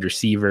 2 wide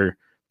receiver,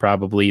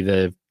 probably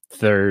the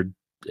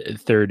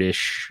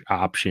third-ish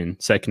option,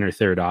 2nd or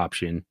 3rd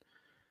option,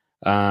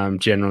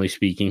 generally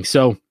speaking.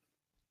 So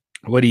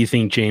what do you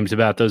think, James,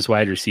 about those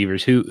wide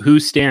receivers? Who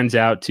stands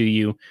out to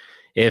you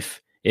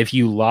if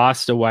you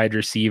lost a wide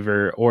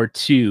receiver or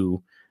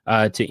 2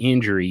 to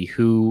injury?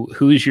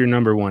 Who's your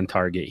number 1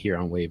 target here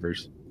on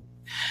waivers?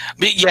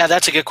 But yeah,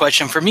 that's a good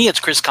question. For me,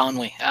 it's Chris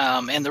Conley.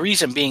 And the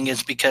reason being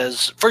is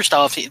because, first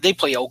off, they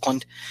play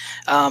Oakland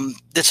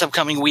this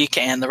upcoming week,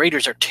 and the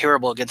Raiders are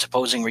terrible against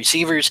opposing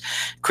receivers.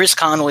 Chris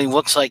Conley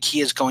looks like he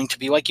is going to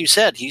be, like you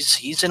said,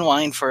 he's in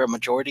line for a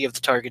majority of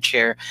the target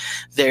share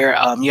there.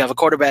 You have a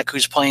quarterback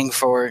who's playing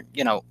for,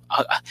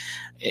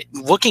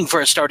 looking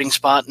for a starting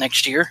spot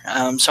next year.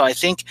 So I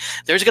think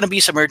there's going to be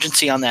some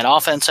urgency on that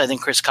offense. I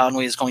think Chris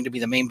Conley is going to be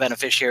the main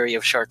beneficiary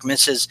of Shark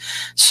misses.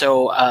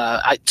 So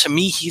to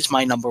me, he's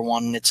my number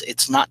 1.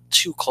 It's not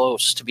too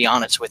close, to be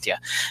honest with you.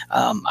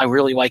 I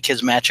really like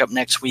his matchup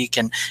next week.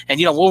 And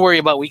we'll worry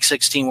about week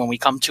 16 when we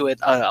come to it.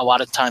 A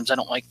lot of times I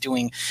don't like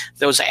doing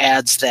those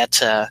ads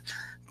that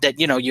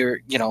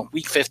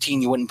week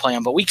 15 you wouldn't play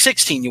them, but week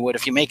 16 you would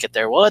if you make it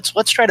there. Well,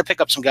 let's try to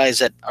pick up some guys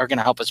that are going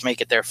to help us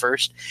make it there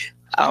first.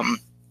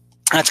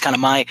 That's kind of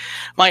my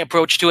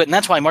approach to it, and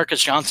that's why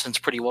Marcus Johnson's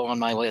pretty low on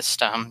my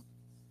list.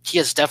 He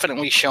has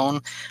definitely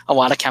shown a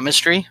lot of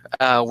chemistry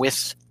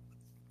with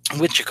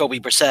Jacoby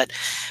Brissett.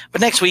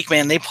 But next week,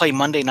 man, they play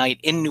Monday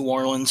night in New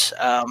Orleans.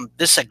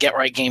 This is a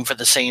get-right game for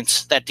the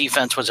Saints. That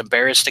defense was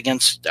embarrassed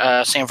against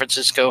San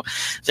Francisco.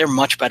 They're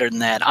much better than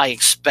that. I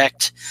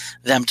expect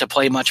them to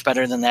play much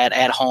better than that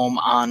at home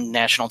on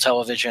national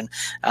television.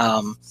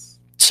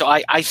 So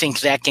I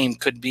think that game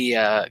could be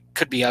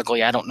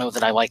ugly. I don't know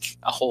that I like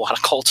a whole lot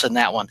of Colts in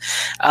that one.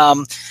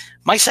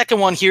 My second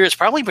one here is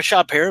probably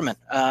Rashad Perriman.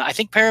 I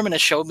think Perriman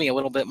has showed me a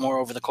little bit more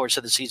over the course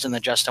of the season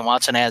than Justin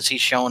Watson has.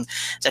 He's shown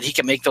that he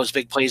can make those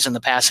big plays in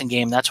the passing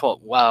game. That's what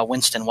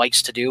Winston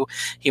likes to do.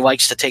 He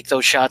likes to take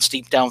those shots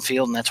deep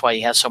downfield, and that's why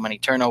he has so many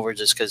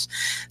turnovers, is because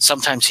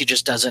sometimes he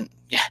just doesn't,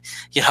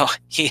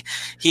 he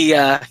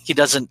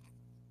doesn't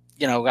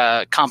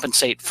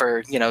compensate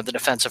for, the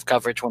defensive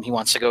coverage when he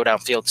wants to go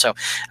downfield. So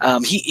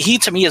he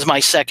to me is my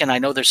second. I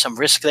know there's some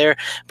risk there,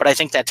 but I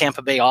think that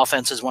Tampa Bay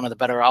offense is one of the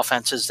better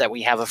offenses that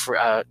we have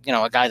a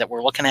guy that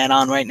we're looking at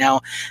on right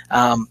now.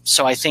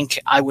 So I think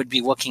I would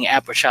be looking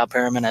at Rashad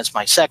Perriman as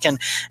my second.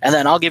 And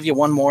then I'll give you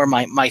one more.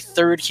 My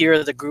third here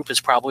of the group is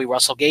probably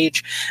Russell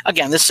Gage.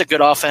 Again, this is a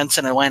good offense,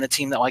 an Atlanta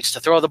team that likes to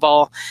throw the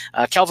ball.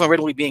 Calvin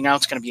Ridley being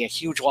out is going to be a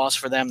huge loss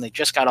for them. They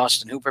just got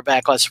Austin Hooper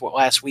back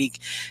last week.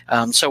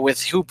 So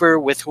with Hooper,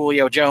 with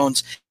Julio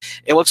Jones,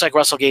 it looks like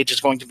Russell Gage is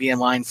going to be in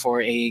line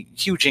for a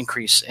huge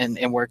increase in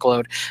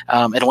workload.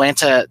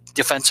 Atlanta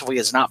defensively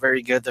is not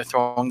very good. They're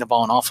throwing the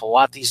ball an awful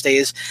lot these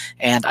days,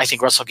 and I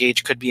think Russell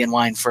Gage could be in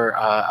line for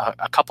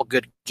a couple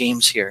good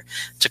games here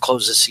to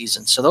close the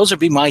season. So those would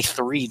be my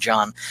three,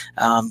 John.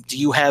 Do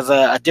you have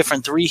a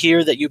different three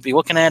here that you'd be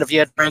looking at if you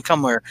had to rank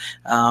them, or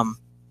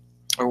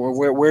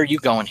where are you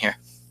going here?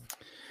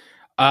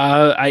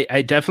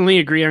 I definitely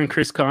agree on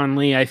Chris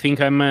Conley. I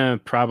think I'm going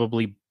to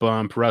probably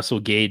bump Russell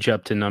Gage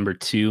up to number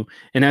 2.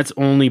 And that's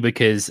only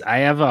because I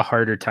have a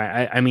harder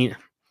time.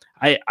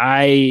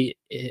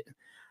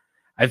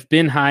 I've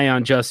been high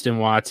on Justin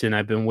Watson.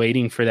 I've been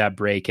waiting for that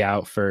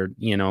breakout for,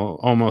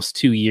 almost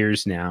 2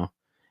 years now.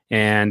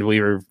 And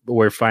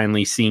we're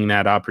finally seeing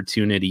that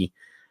opportunity.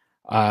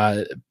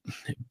 But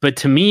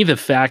to me, the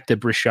fact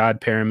that Rashad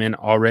Perriman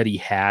already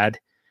had,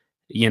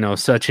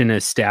 such an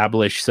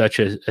established, such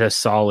a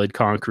solid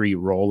concrete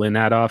role in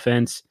that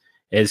offense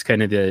as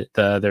kind of the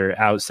other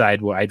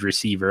outside wide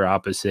receiver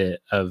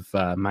opposite of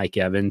Mike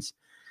Evans.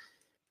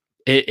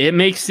 It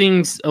makes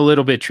things a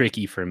little bit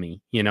tricky for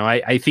me.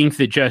 I think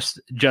that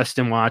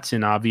Justin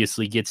Watson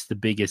obviously gets the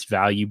biggest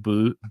value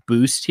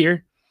boost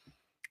here.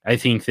 I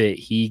think that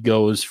he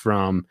goes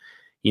from,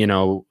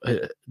 obscurity,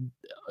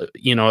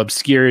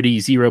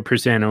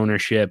 0%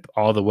 ownership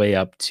all the way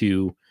up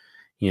to,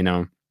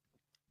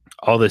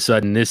 all of a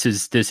sudden, this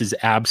is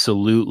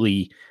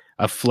absolutely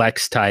a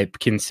flex type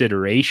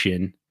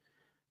consideration.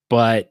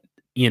 But,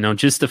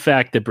 just the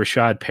fact that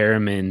Rashad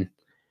Perriman,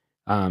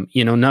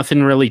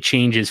 nothing really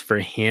changes for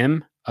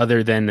him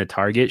other than the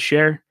target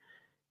share.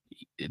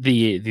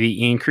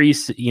 The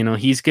increase,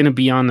 he's going to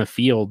be on the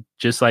field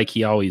just like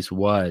he always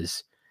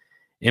was.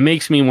 It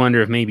makes me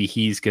wonder if maybe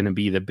he's going to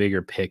be the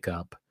bigger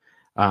pickup.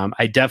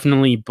 I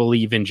definitely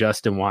believe in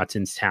Justin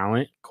Watson's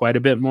talent quite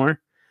a bit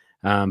more.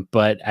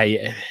 But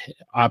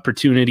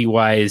opportunity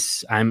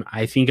wise,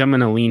 I think I'm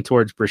going to lean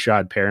towards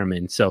Rashad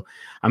Perriman. So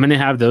I'm going to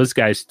have those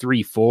guys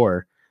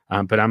 3-4,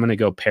 but I'm going to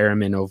go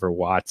Perriman over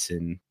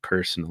Watson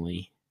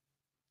personally.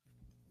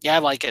 Yeah, I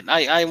like it.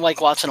 I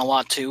like Watson a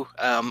lot too.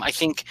 I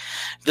think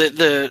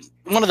the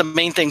one of the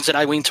main things that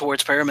I lean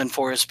towards Perriman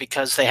for is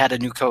because they had a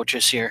new coach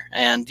this year,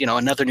 and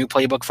another new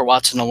playbook for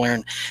Watson to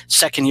learn.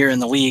 Second year in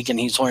the league, and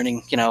he's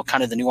learning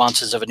kind of the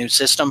nuances of a new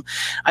system.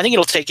 I think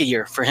it'll take a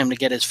year for him to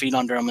get his feet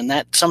under him, and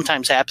that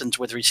sometimes happens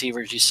with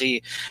receivers. You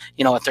see,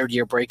 a third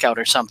year breakout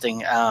or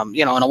something. And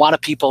a lot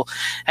of people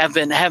have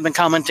been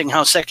commenting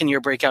how second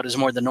year breakout is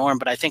more the norm,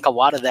 but I think a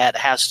lot of that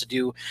has to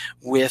do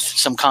with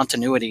some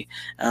continuity,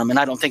 and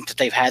I don't think that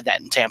they've had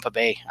that in Tampa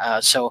Bay.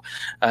 So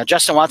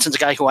Justin Watson's a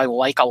guy who I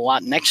like a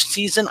lot next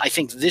season. I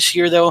think this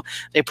year, though,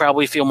 they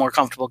probably feel more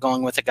comfortable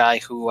going with a guy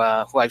who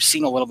I've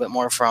seen a little bit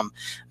more from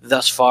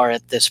thus far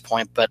at this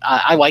point. But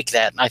I like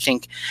that. I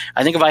think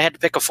if I had to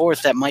pick a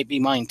fourth, that might be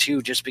mine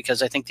too, just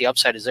because I think the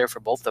upside is there for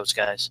both those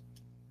guys.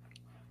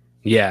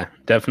 Yeah,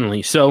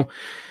 definitely. So,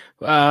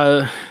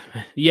 I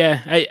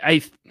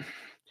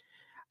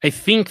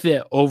think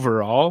that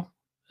overall,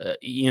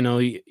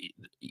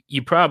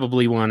 you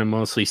probably want to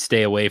mostly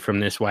stay away from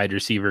this wide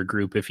receiver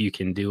group if you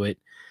can do it.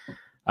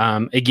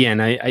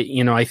 Again,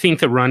 I think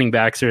the running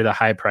backs are the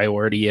high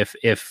priority.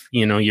 If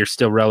you're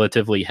still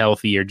relatively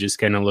healthy, you're just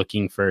kind of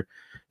looking for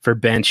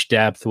bench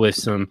depth with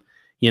some,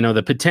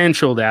 the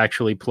potential to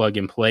actually plug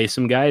and play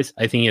some guys.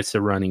 I think it's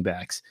the running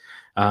backs.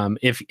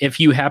 If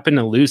you happen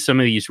to lose some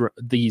of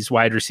these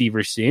wide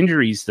receivers to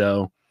injuries,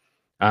 though,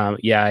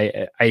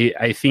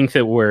 I think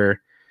that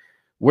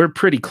we're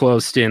pretty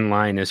close to in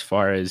line as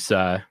far as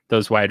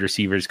those wide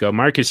receivers go.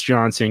 Marcus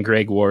Johnson,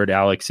 Greg Ward,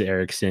 Alex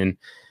Erickson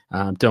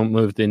don't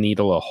move the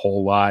needle a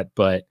whole lot,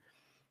 but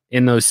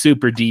in those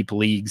super deep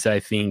leagues, I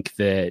think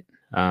that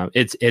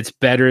it's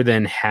better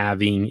than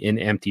having an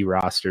empty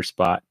roster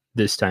spot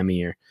this time of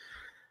year.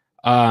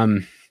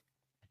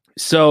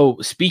 So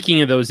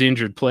speaking of those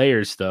injured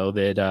players, though,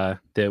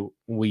 that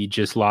we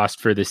just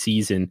lost for the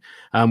season,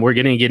 we're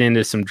going to get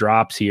into some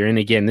drops here. And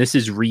again, this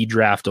is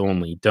redraft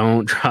only.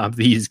 Don't drop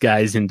these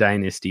guys in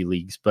dynasty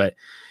leagues. But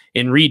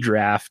in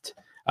redraft,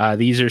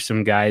 these are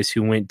some guys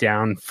who went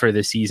down for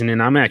the season.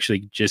 And I'm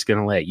actually just going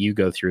to let you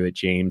go through it,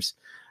 James.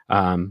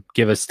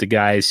 Give us the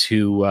guys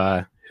who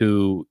are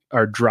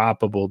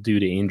droppable due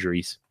to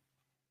injuries.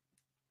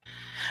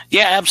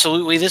 Yeah,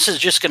 absolutely. This is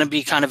just going to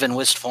be kind of in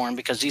list form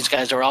because these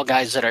guys are all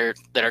guys that are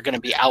going to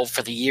be out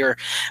for the year.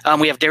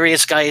 We have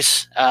Darius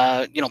Geis,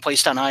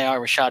 placed on IR,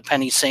 Rashad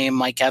Penny, same,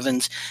 Mike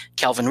Evans,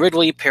 Calvin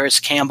Ridley, Paris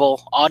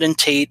Campbell, Auden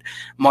Tate,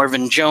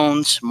 Marvin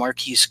Jones,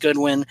 Marquise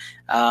Goodwin,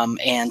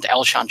 and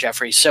Alshon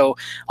Jeffrey. So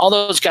all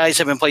those guys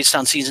have been placed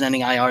on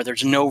season-ending IR.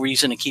 There's no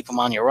reason to keep them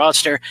on your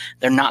roster.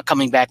 They're not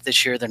coming back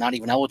this year. They're not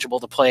even eligible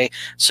to play.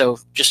 So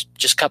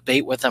just cut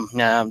bait with them.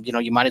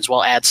 You might as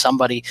well add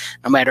somebody,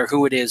 no matter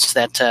who it is,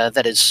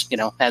 that is,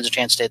 has a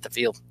chance to hit the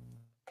field.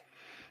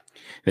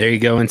 There you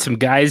go. And some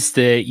guys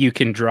that you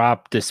can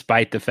drop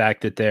despite the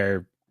fact that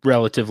they're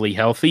relatively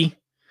healthy.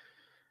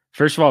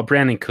 First of all,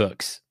 Brandon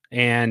Cooks.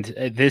 And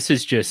this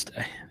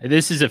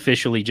is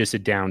officially just a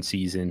down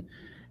season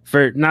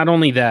for not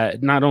only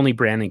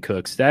Brandon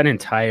Cooks, that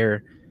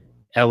entire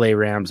LA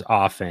Rams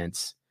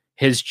offense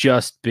has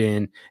just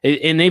been,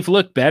 and they've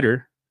looked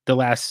better the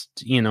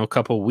last,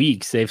 couple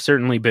weeks. They've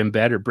certainly been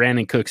better.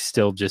 Brandon Cooks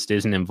still just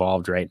isn't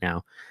involved right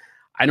now.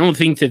 I don't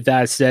think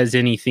that says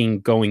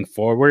anything going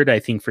forward. I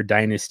think for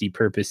dynasty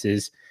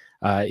purposes,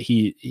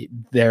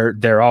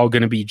 they're all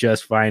going to be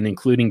just fine,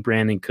 including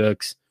Brandon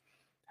Cooks.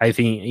 I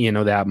think,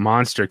 that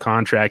monster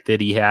contract that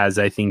he has,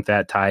 I think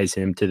that ties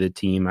him to the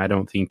team. I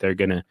don't think they're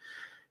going to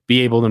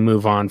be able to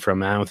move on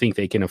from him. I don't think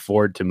they can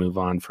afford to move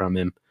on from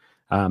him,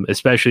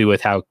 especially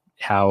with how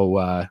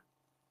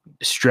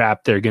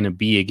strapped they're going to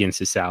be against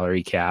the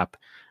salary cap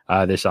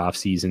this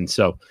offseason.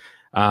 So,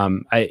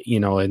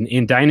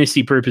 in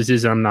dynasty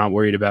purposes, I'm not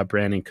worried about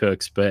Brandon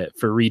Cooks, but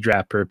for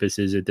redraft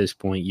purposes at this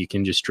point, you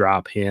can just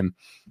drop him.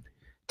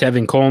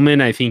 Tevin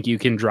Coleman, I think you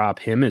can drop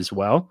him as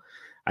well.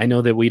 I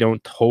know that we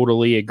don't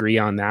totally agree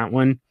on that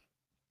one.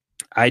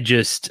 I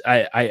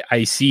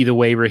see the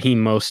way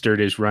Raheem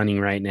Mostert is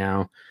running right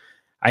now.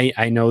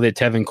 I know that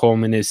Tevin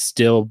Coleman has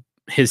still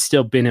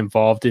been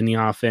involved in the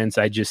offense.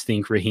 I just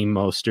think Raheem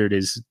Mostert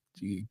is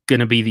going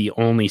to be the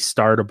only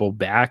startable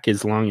back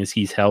as long as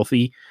he's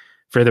healthy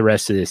for the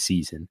rest of this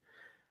season.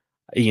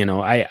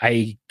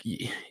 If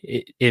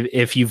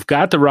you've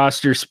got the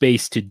roster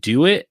space to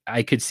do it,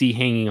 I could see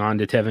hanging on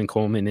to Tevin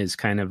Coleman as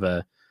kind of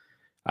a,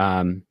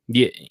 kind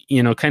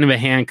of a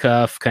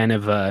handcuff, kind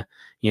of a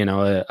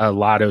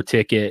lotto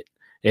ticket.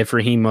 If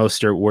Raheem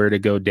Mostert were to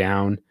go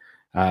down,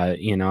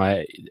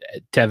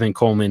 Tevin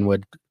Coleman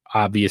would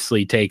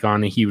obviously take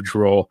on a huge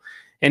role,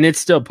 and it's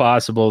still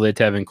possible that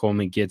Tevin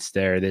Coleman gets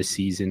there this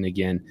season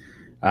again.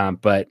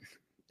 But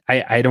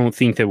I don't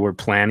think that we're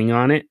planning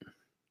on it.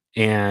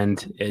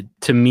 And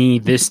to me,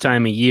 this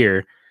time of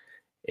year,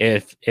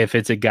 if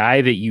it's a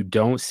guy that you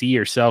don't see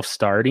yourself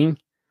starting,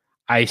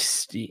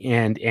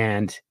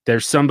 and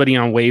there's somebody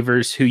on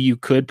waivers who you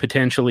could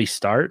potentially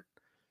start,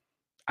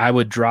 I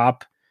would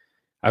drop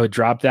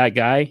that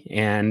guy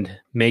and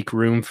make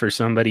room for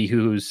somebody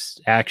who's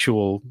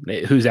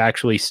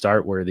actually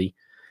start worthy.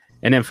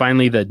 And then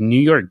finally, the New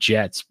York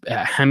Jets.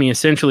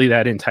 Essentially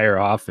that entire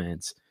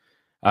offense.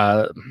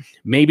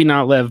 Maybe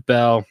not Lev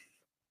Bell.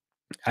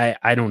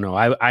 I don't know.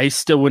 I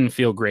still wouldn't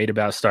feel great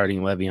about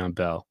starting Le'Veon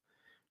Bell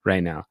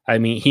right now.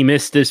 He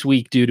missed this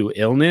week due to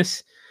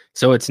illness,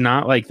 so it's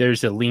not like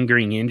there's a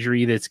lingering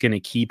injury that's going to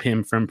keep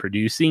him from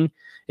producing.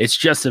 It's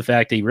just the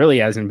fact that he really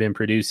hasn't been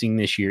producing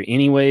this year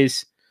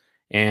anyways,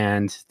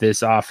 and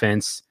this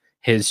offense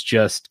has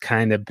just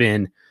kind of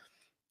been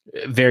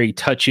very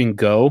touch and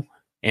go,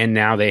 and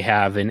now they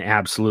have an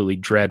absolutely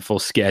dreadful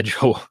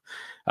schedule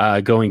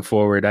going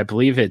forward. I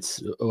believe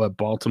it's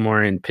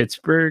Baltimore and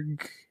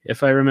Pittsburgh,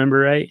 if I remember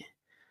right,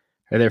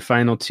 are their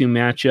final two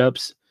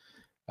matchups.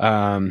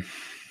 So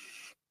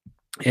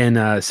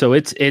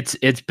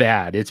it's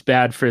bad. It's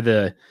bad for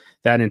that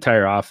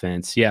entire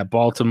offense. Yeah,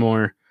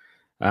 Baltimore.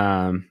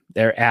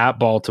 They're at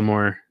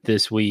Baltimore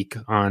this week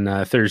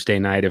on Thursday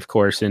night, of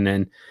course, and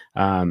then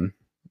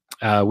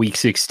week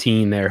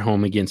 16 they're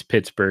home against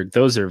Pittsburgh.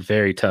 Those are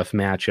very tough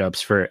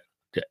matchups for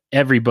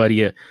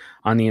everybody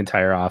on the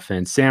entire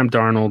offense. Sam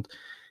Darnold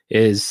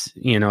is,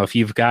 if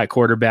you've got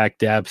quarterback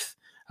depth,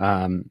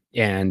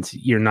 and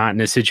you're not in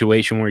a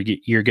situation where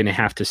you're going to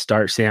have to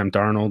start Sam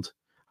Darnold,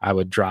 I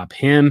would drop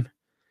him.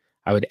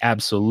 I would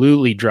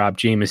absolutely drop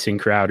Jamison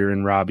Crowder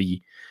and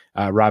Robbie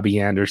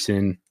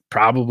Anderson,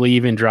 probably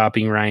even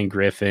dropping Ryan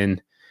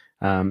Griffin.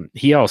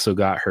 He also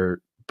got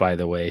hurt, by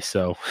the way,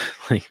 so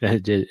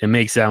it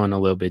makes that one a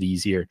little bit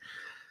easier.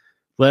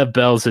 Lev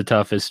Bell's the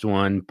toughest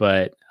one,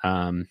 but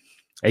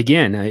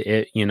again,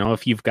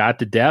 if you've got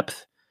the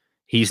depth,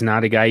 he's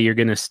not a guy you're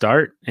going to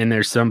start, and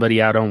there's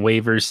somebody out on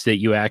waivers that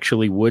you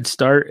actually would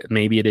start,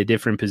 maybe at a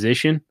different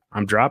position,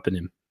 I'm dropping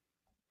him.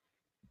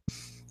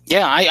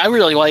 Yeah, I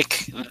really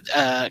like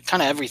kind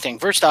of everything.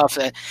 First off,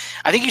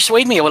 I think you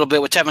swayed me a little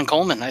bit with Tevin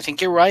Coleman. I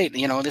think you're right.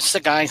 This is a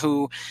guy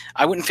who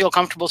I wouldn't feel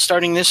comfortable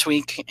starting this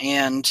week.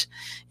 And,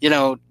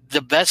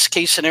 the best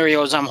case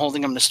scenario is I'm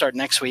holding him to start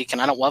next week,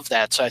 and I don't love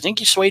that. So I think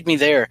you swayed me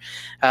there,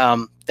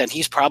 that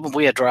he's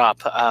probably a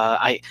drop.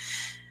 I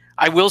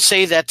I will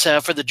say that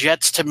for the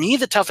Jets, to me,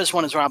 the toughest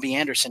one is Robbie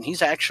Anderson.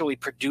 He's actually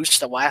produced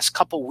the last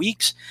couple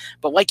weeks.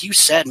 But like you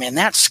said, man,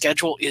 that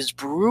schedule is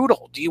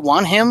brutal. Do you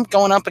want him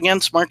going up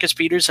against Marcus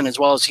Peterson as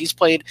well as he's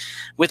played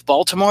with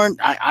Baltimore?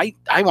 I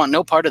want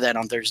no part of that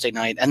on Thursday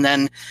night. And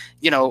then,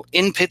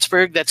 in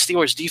Pittsburgh, that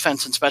Steelers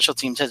defense and special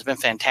teams has been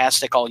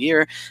fantastic all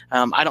year.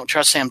 I don't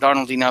trust Sam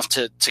Darnold enough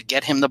to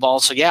get him the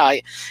ball. So, yeah,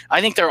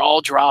 I think they're all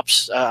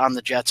drops on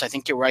the Jets. I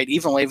think you're right.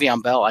 Even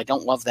Le'Veon Bell, I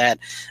don't love that.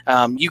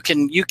 You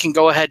can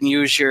go ahead and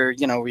use your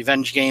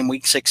revenge game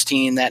week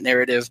 16, that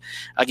narrative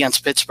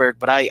against Pittsburgh,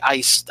 but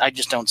I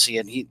just don't see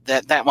it.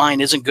 That line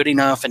isn't good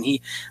enough, and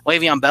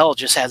Le'Veon Bell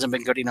just hasn't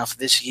been good enough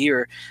this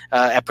year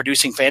at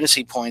producing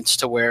fantasy points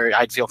to where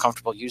I'd feel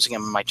comfortable using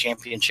him in my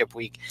championship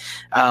week.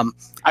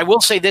 I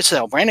will say this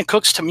though, Brandon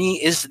Cooks to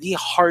me is the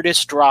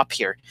hardest drop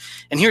here,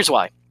 and here's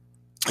why.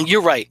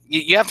 You're right.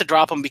 You have to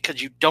drop him because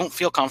you don't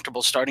feel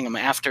comfortable starting him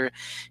after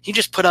he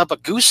just put up a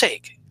goose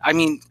egg. I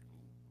mean,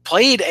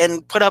 played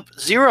and put up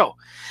 0.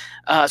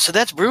 So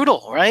that's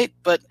brutal, right?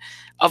 But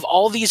of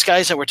all these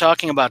guys that we're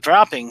talking about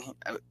dropping,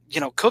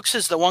 Cooks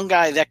is the one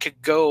guy that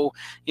could go,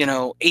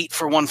 8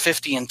 for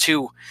 150 and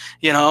 2,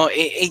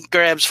 8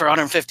 grabs for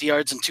 150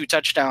 yards and 2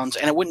 touchdowns.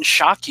 And it wouldn't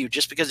shock you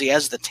just because he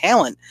has the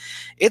talent.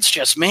 It's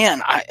just,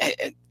 man,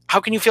 how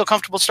can you feel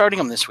comfortable starting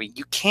him this week?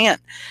 You can't.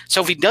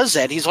 So if he does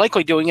that, he's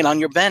likely doing it on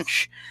your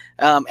bench.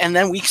 And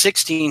then week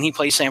 16, he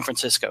plays San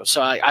Francisco.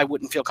 So I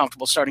wouldn't feel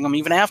comfortable starting him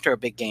even after a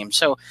big game.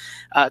 So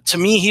to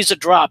me, he's a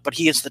drop, but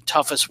he is the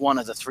toughest one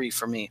of the 3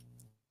 for me.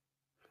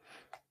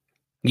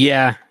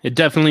 Yeah, it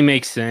definitely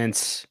makes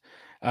sense.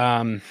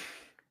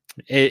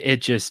 It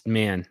just,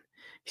 man,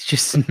 he's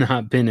just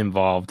not been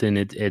involved, and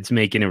it's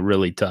making it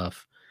really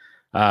tough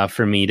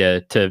for me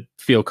to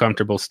feel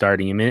comfortable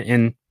starting him.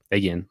 And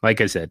again,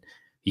 like I said,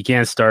 you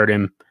can't start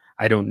him.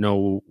 I don't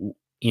know,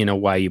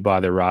 why you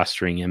bother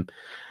rostering him.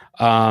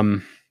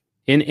 And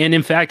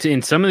in fact,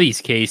 in some of these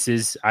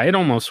cases, I'd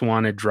almost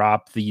want to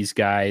drop these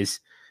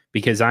guys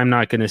because I'm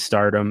not going to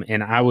start them.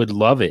 And I would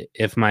love it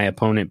if my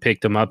opponent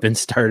picked them up and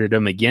started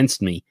them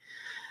against me.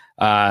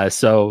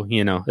 So,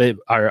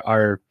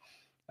 our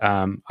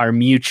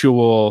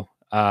mutual,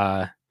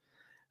 what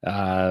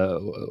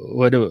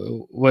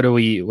do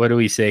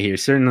we say here?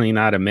 Certainly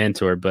not a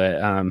mentor,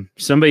 but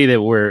somebody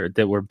that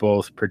we're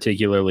both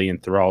particularly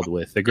enthralled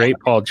with, the great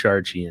Paul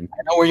Charchian.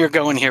 I know where you're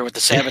going here with the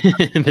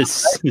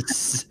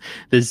sabotage.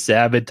 the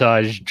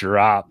sabotage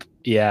drop.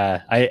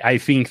 Yeah, I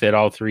think that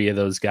all 3 of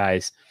those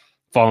guys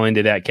fall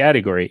into that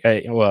category.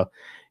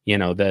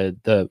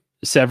 The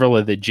several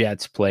of the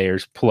Jets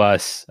players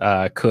plus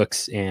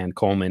Cooks and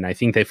Coleman, I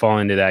think they fall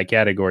into that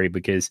category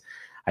because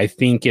I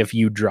think if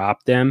you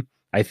drop them,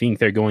 I think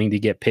they're going to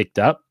get picked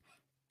up.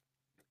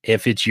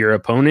 If it's your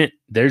opponent,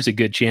 there's a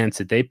good chance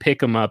that they pick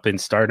them up and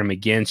start them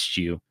against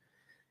you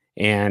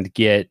and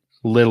get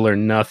little or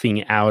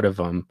nothing out of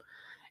them.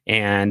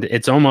 And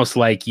it's almost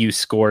like you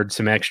scored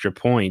some extra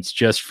points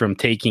just from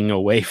taking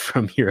away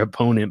from your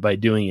opponent by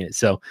doing it.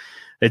 So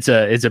it's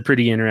a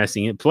pretty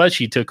interesting. Plus,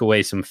 you took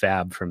away some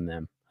fab from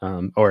them,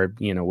 or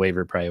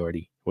waiver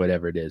priority,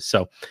 whatever it is.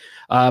 So,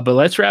 but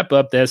let's wrap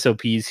up the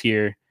SOPs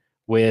here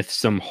with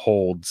some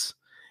holds.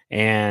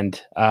 And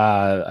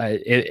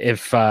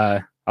if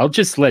I'll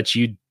just let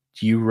you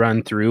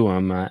run through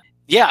them.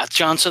 Yeah,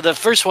 John. So the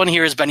first one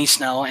here is Benny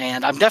Snell,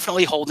 and I'm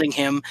definitely holding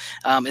him.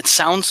 It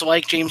sounds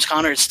like James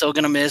Conner is still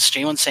going to miss.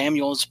 Jalen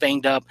Samuels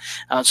banged up.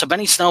 So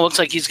Benny Snell looks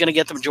like he's going to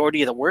get the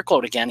majority of the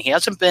workload again. He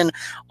hasn't been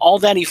all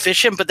that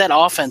efficient, but that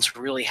offense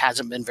really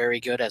hasn't been very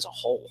good as a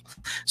whole.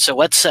 So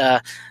let's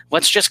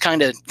just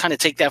kind of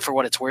take that for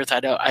what it's worth.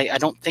 I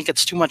don't think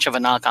it's too much of a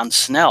knock on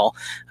Snell,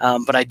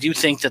 but I do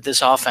think that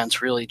this offense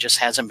really just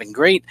hasn't been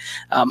great.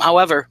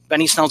 However,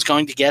 Benny Snell's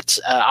going to get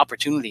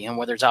opportunity, and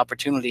where there's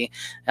opportunity,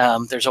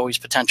 there's always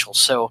potential.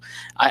 So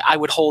I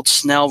would hold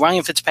Snell.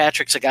 Ryan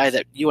Fitzpatrick's a guy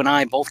that you and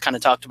I both kind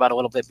of talked about a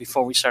little bit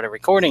before we started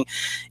recording.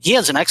 He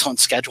has an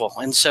excellent schedule,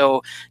 and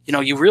so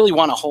you really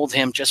want to hold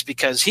him just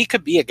because he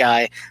could be a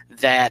guy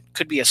that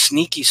could be a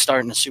sneaky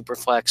start in a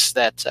SuperFlex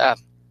that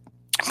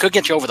could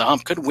get you over the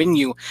hump, could win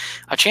you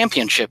a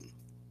championship.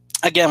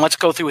 Again, let's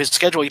go through his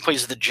schedule. He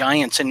plays the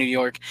Giants in New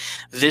York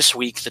this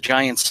week. The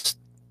Giants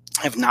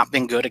have not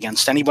been good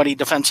against anybody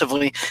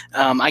defensively.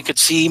 I could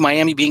see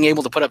Miami being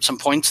able to put up some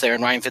points there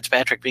and Ryan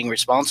Fitzpatrick being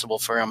responsible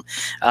for him.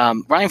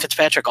 Ryan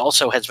Fitzpatrick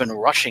also has been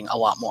rushing a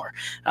lot more.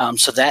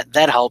 So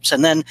that helps.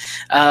 And then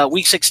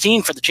week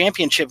 16 for the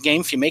championship game,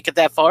 if you make it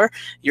that far,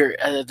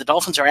 the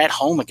Dolphins are at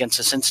home against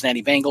the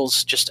Cincinnati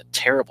Bengals. Just a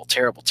terrible,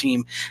 terrible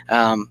team.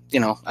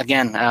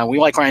 Again, we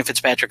like Ryan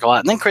Fitzpatrick a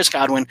lot. And then Chris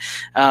Godwin,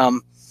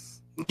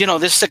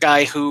 this is a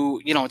guy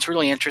who, it's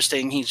really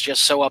interesting. He's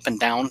just so up and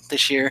down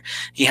this year.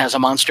 He has a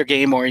monster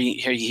game or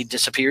he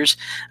disappears.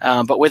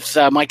 But with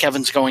Mike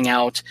Evans going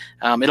out,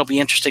 it'll be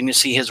interesting to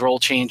see his role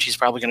change. He's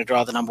probably going to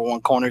draw the number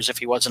one corners if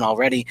he wasn't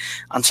already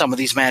on some of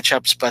these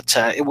matchups. But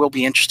it will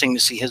be interesting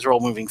to see his role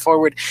moving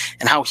forward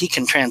and how he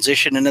can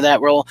transition into that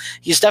role.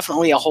 He's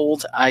definitely a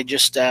hold. I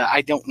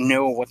don't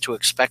know what to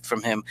expect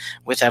from him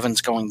with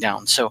Evans going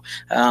down. So,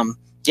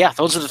 Yeah,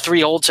 those are the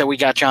 3 holds that we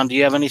got, John. Do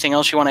you have anything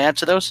else you want to add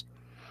to those?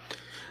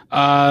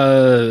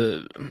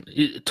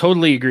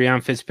 Totally agree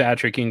on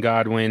Fitzpatrick and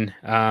Godwin.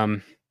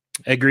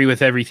 Agree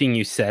with everything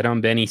you said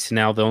on Benny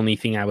Snell. The only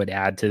thing I would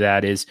add to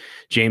that is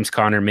James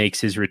Conner makes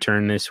his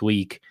return this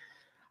week.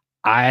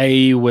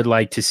 I would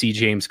like to see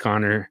James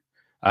Conner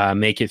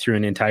make it through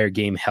an entire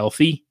game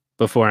healthy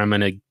before I'm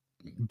going to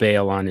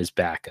bail on his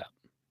backup.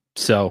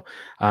 So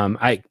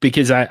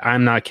because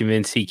I'm not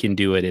convinced he can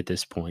do it at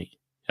this point,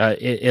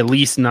 at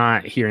least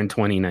not here in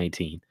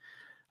 2019.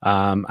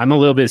 I'm a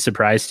little bit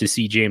surprised to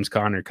see James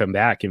Conner come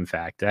back. In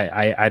fact,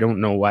 I don't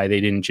know why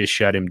they didn't just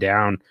shut him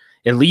down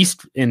at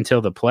least until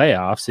the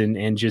playoffs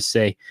and just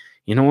say,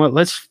 you know what,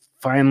 let's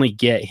finally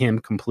get him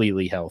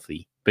completely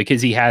healthy,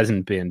 because he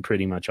hasn't been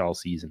pretty much all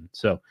season.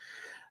 So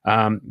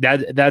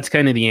that's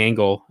kind of the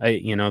angle.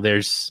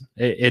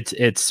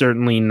 It's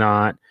certainly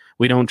not,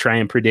 we don't try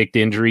and predict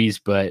injuries,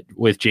 but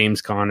with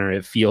James Conner,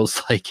 it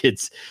feels like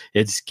it's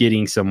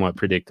getting somewhat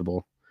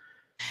predictable.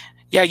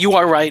 Yeah, you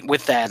are right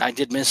with that. I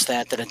did miss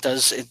that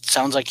it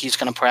sounds like he's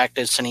going to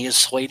practice, and he is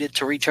slated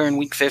to return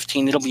week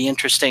 15. It'll be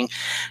interesting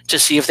to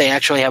see if they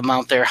actually have him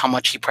out there, how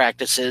much he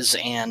practices,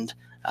 and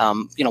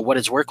what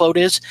his workload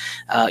is.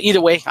 Either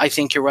way, I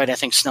think you're right. I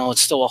think Snell is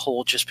still a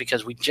hold, just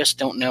because we just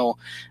don't know,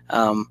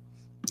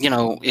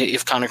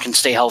 if Conner can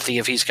stay healthy,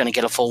 if he's going to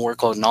get a full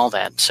workload and all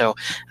that. So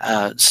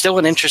still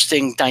an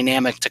interesting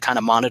dynamic to kind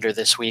of monitor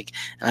this week.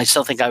 And I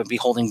still think I would be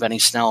holding Benny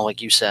Snell,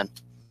 like you said.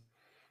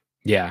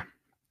 Yeah.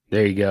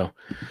 There you go.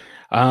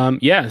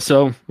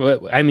 So,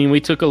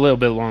 we took a little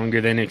bit longer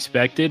than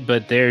expected,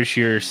 but there's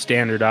your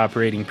standard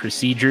operating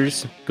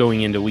procedures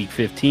going into week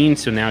 15.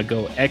 So now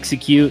go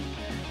execute.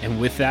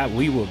 And with that,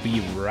 we will be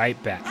right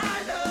back.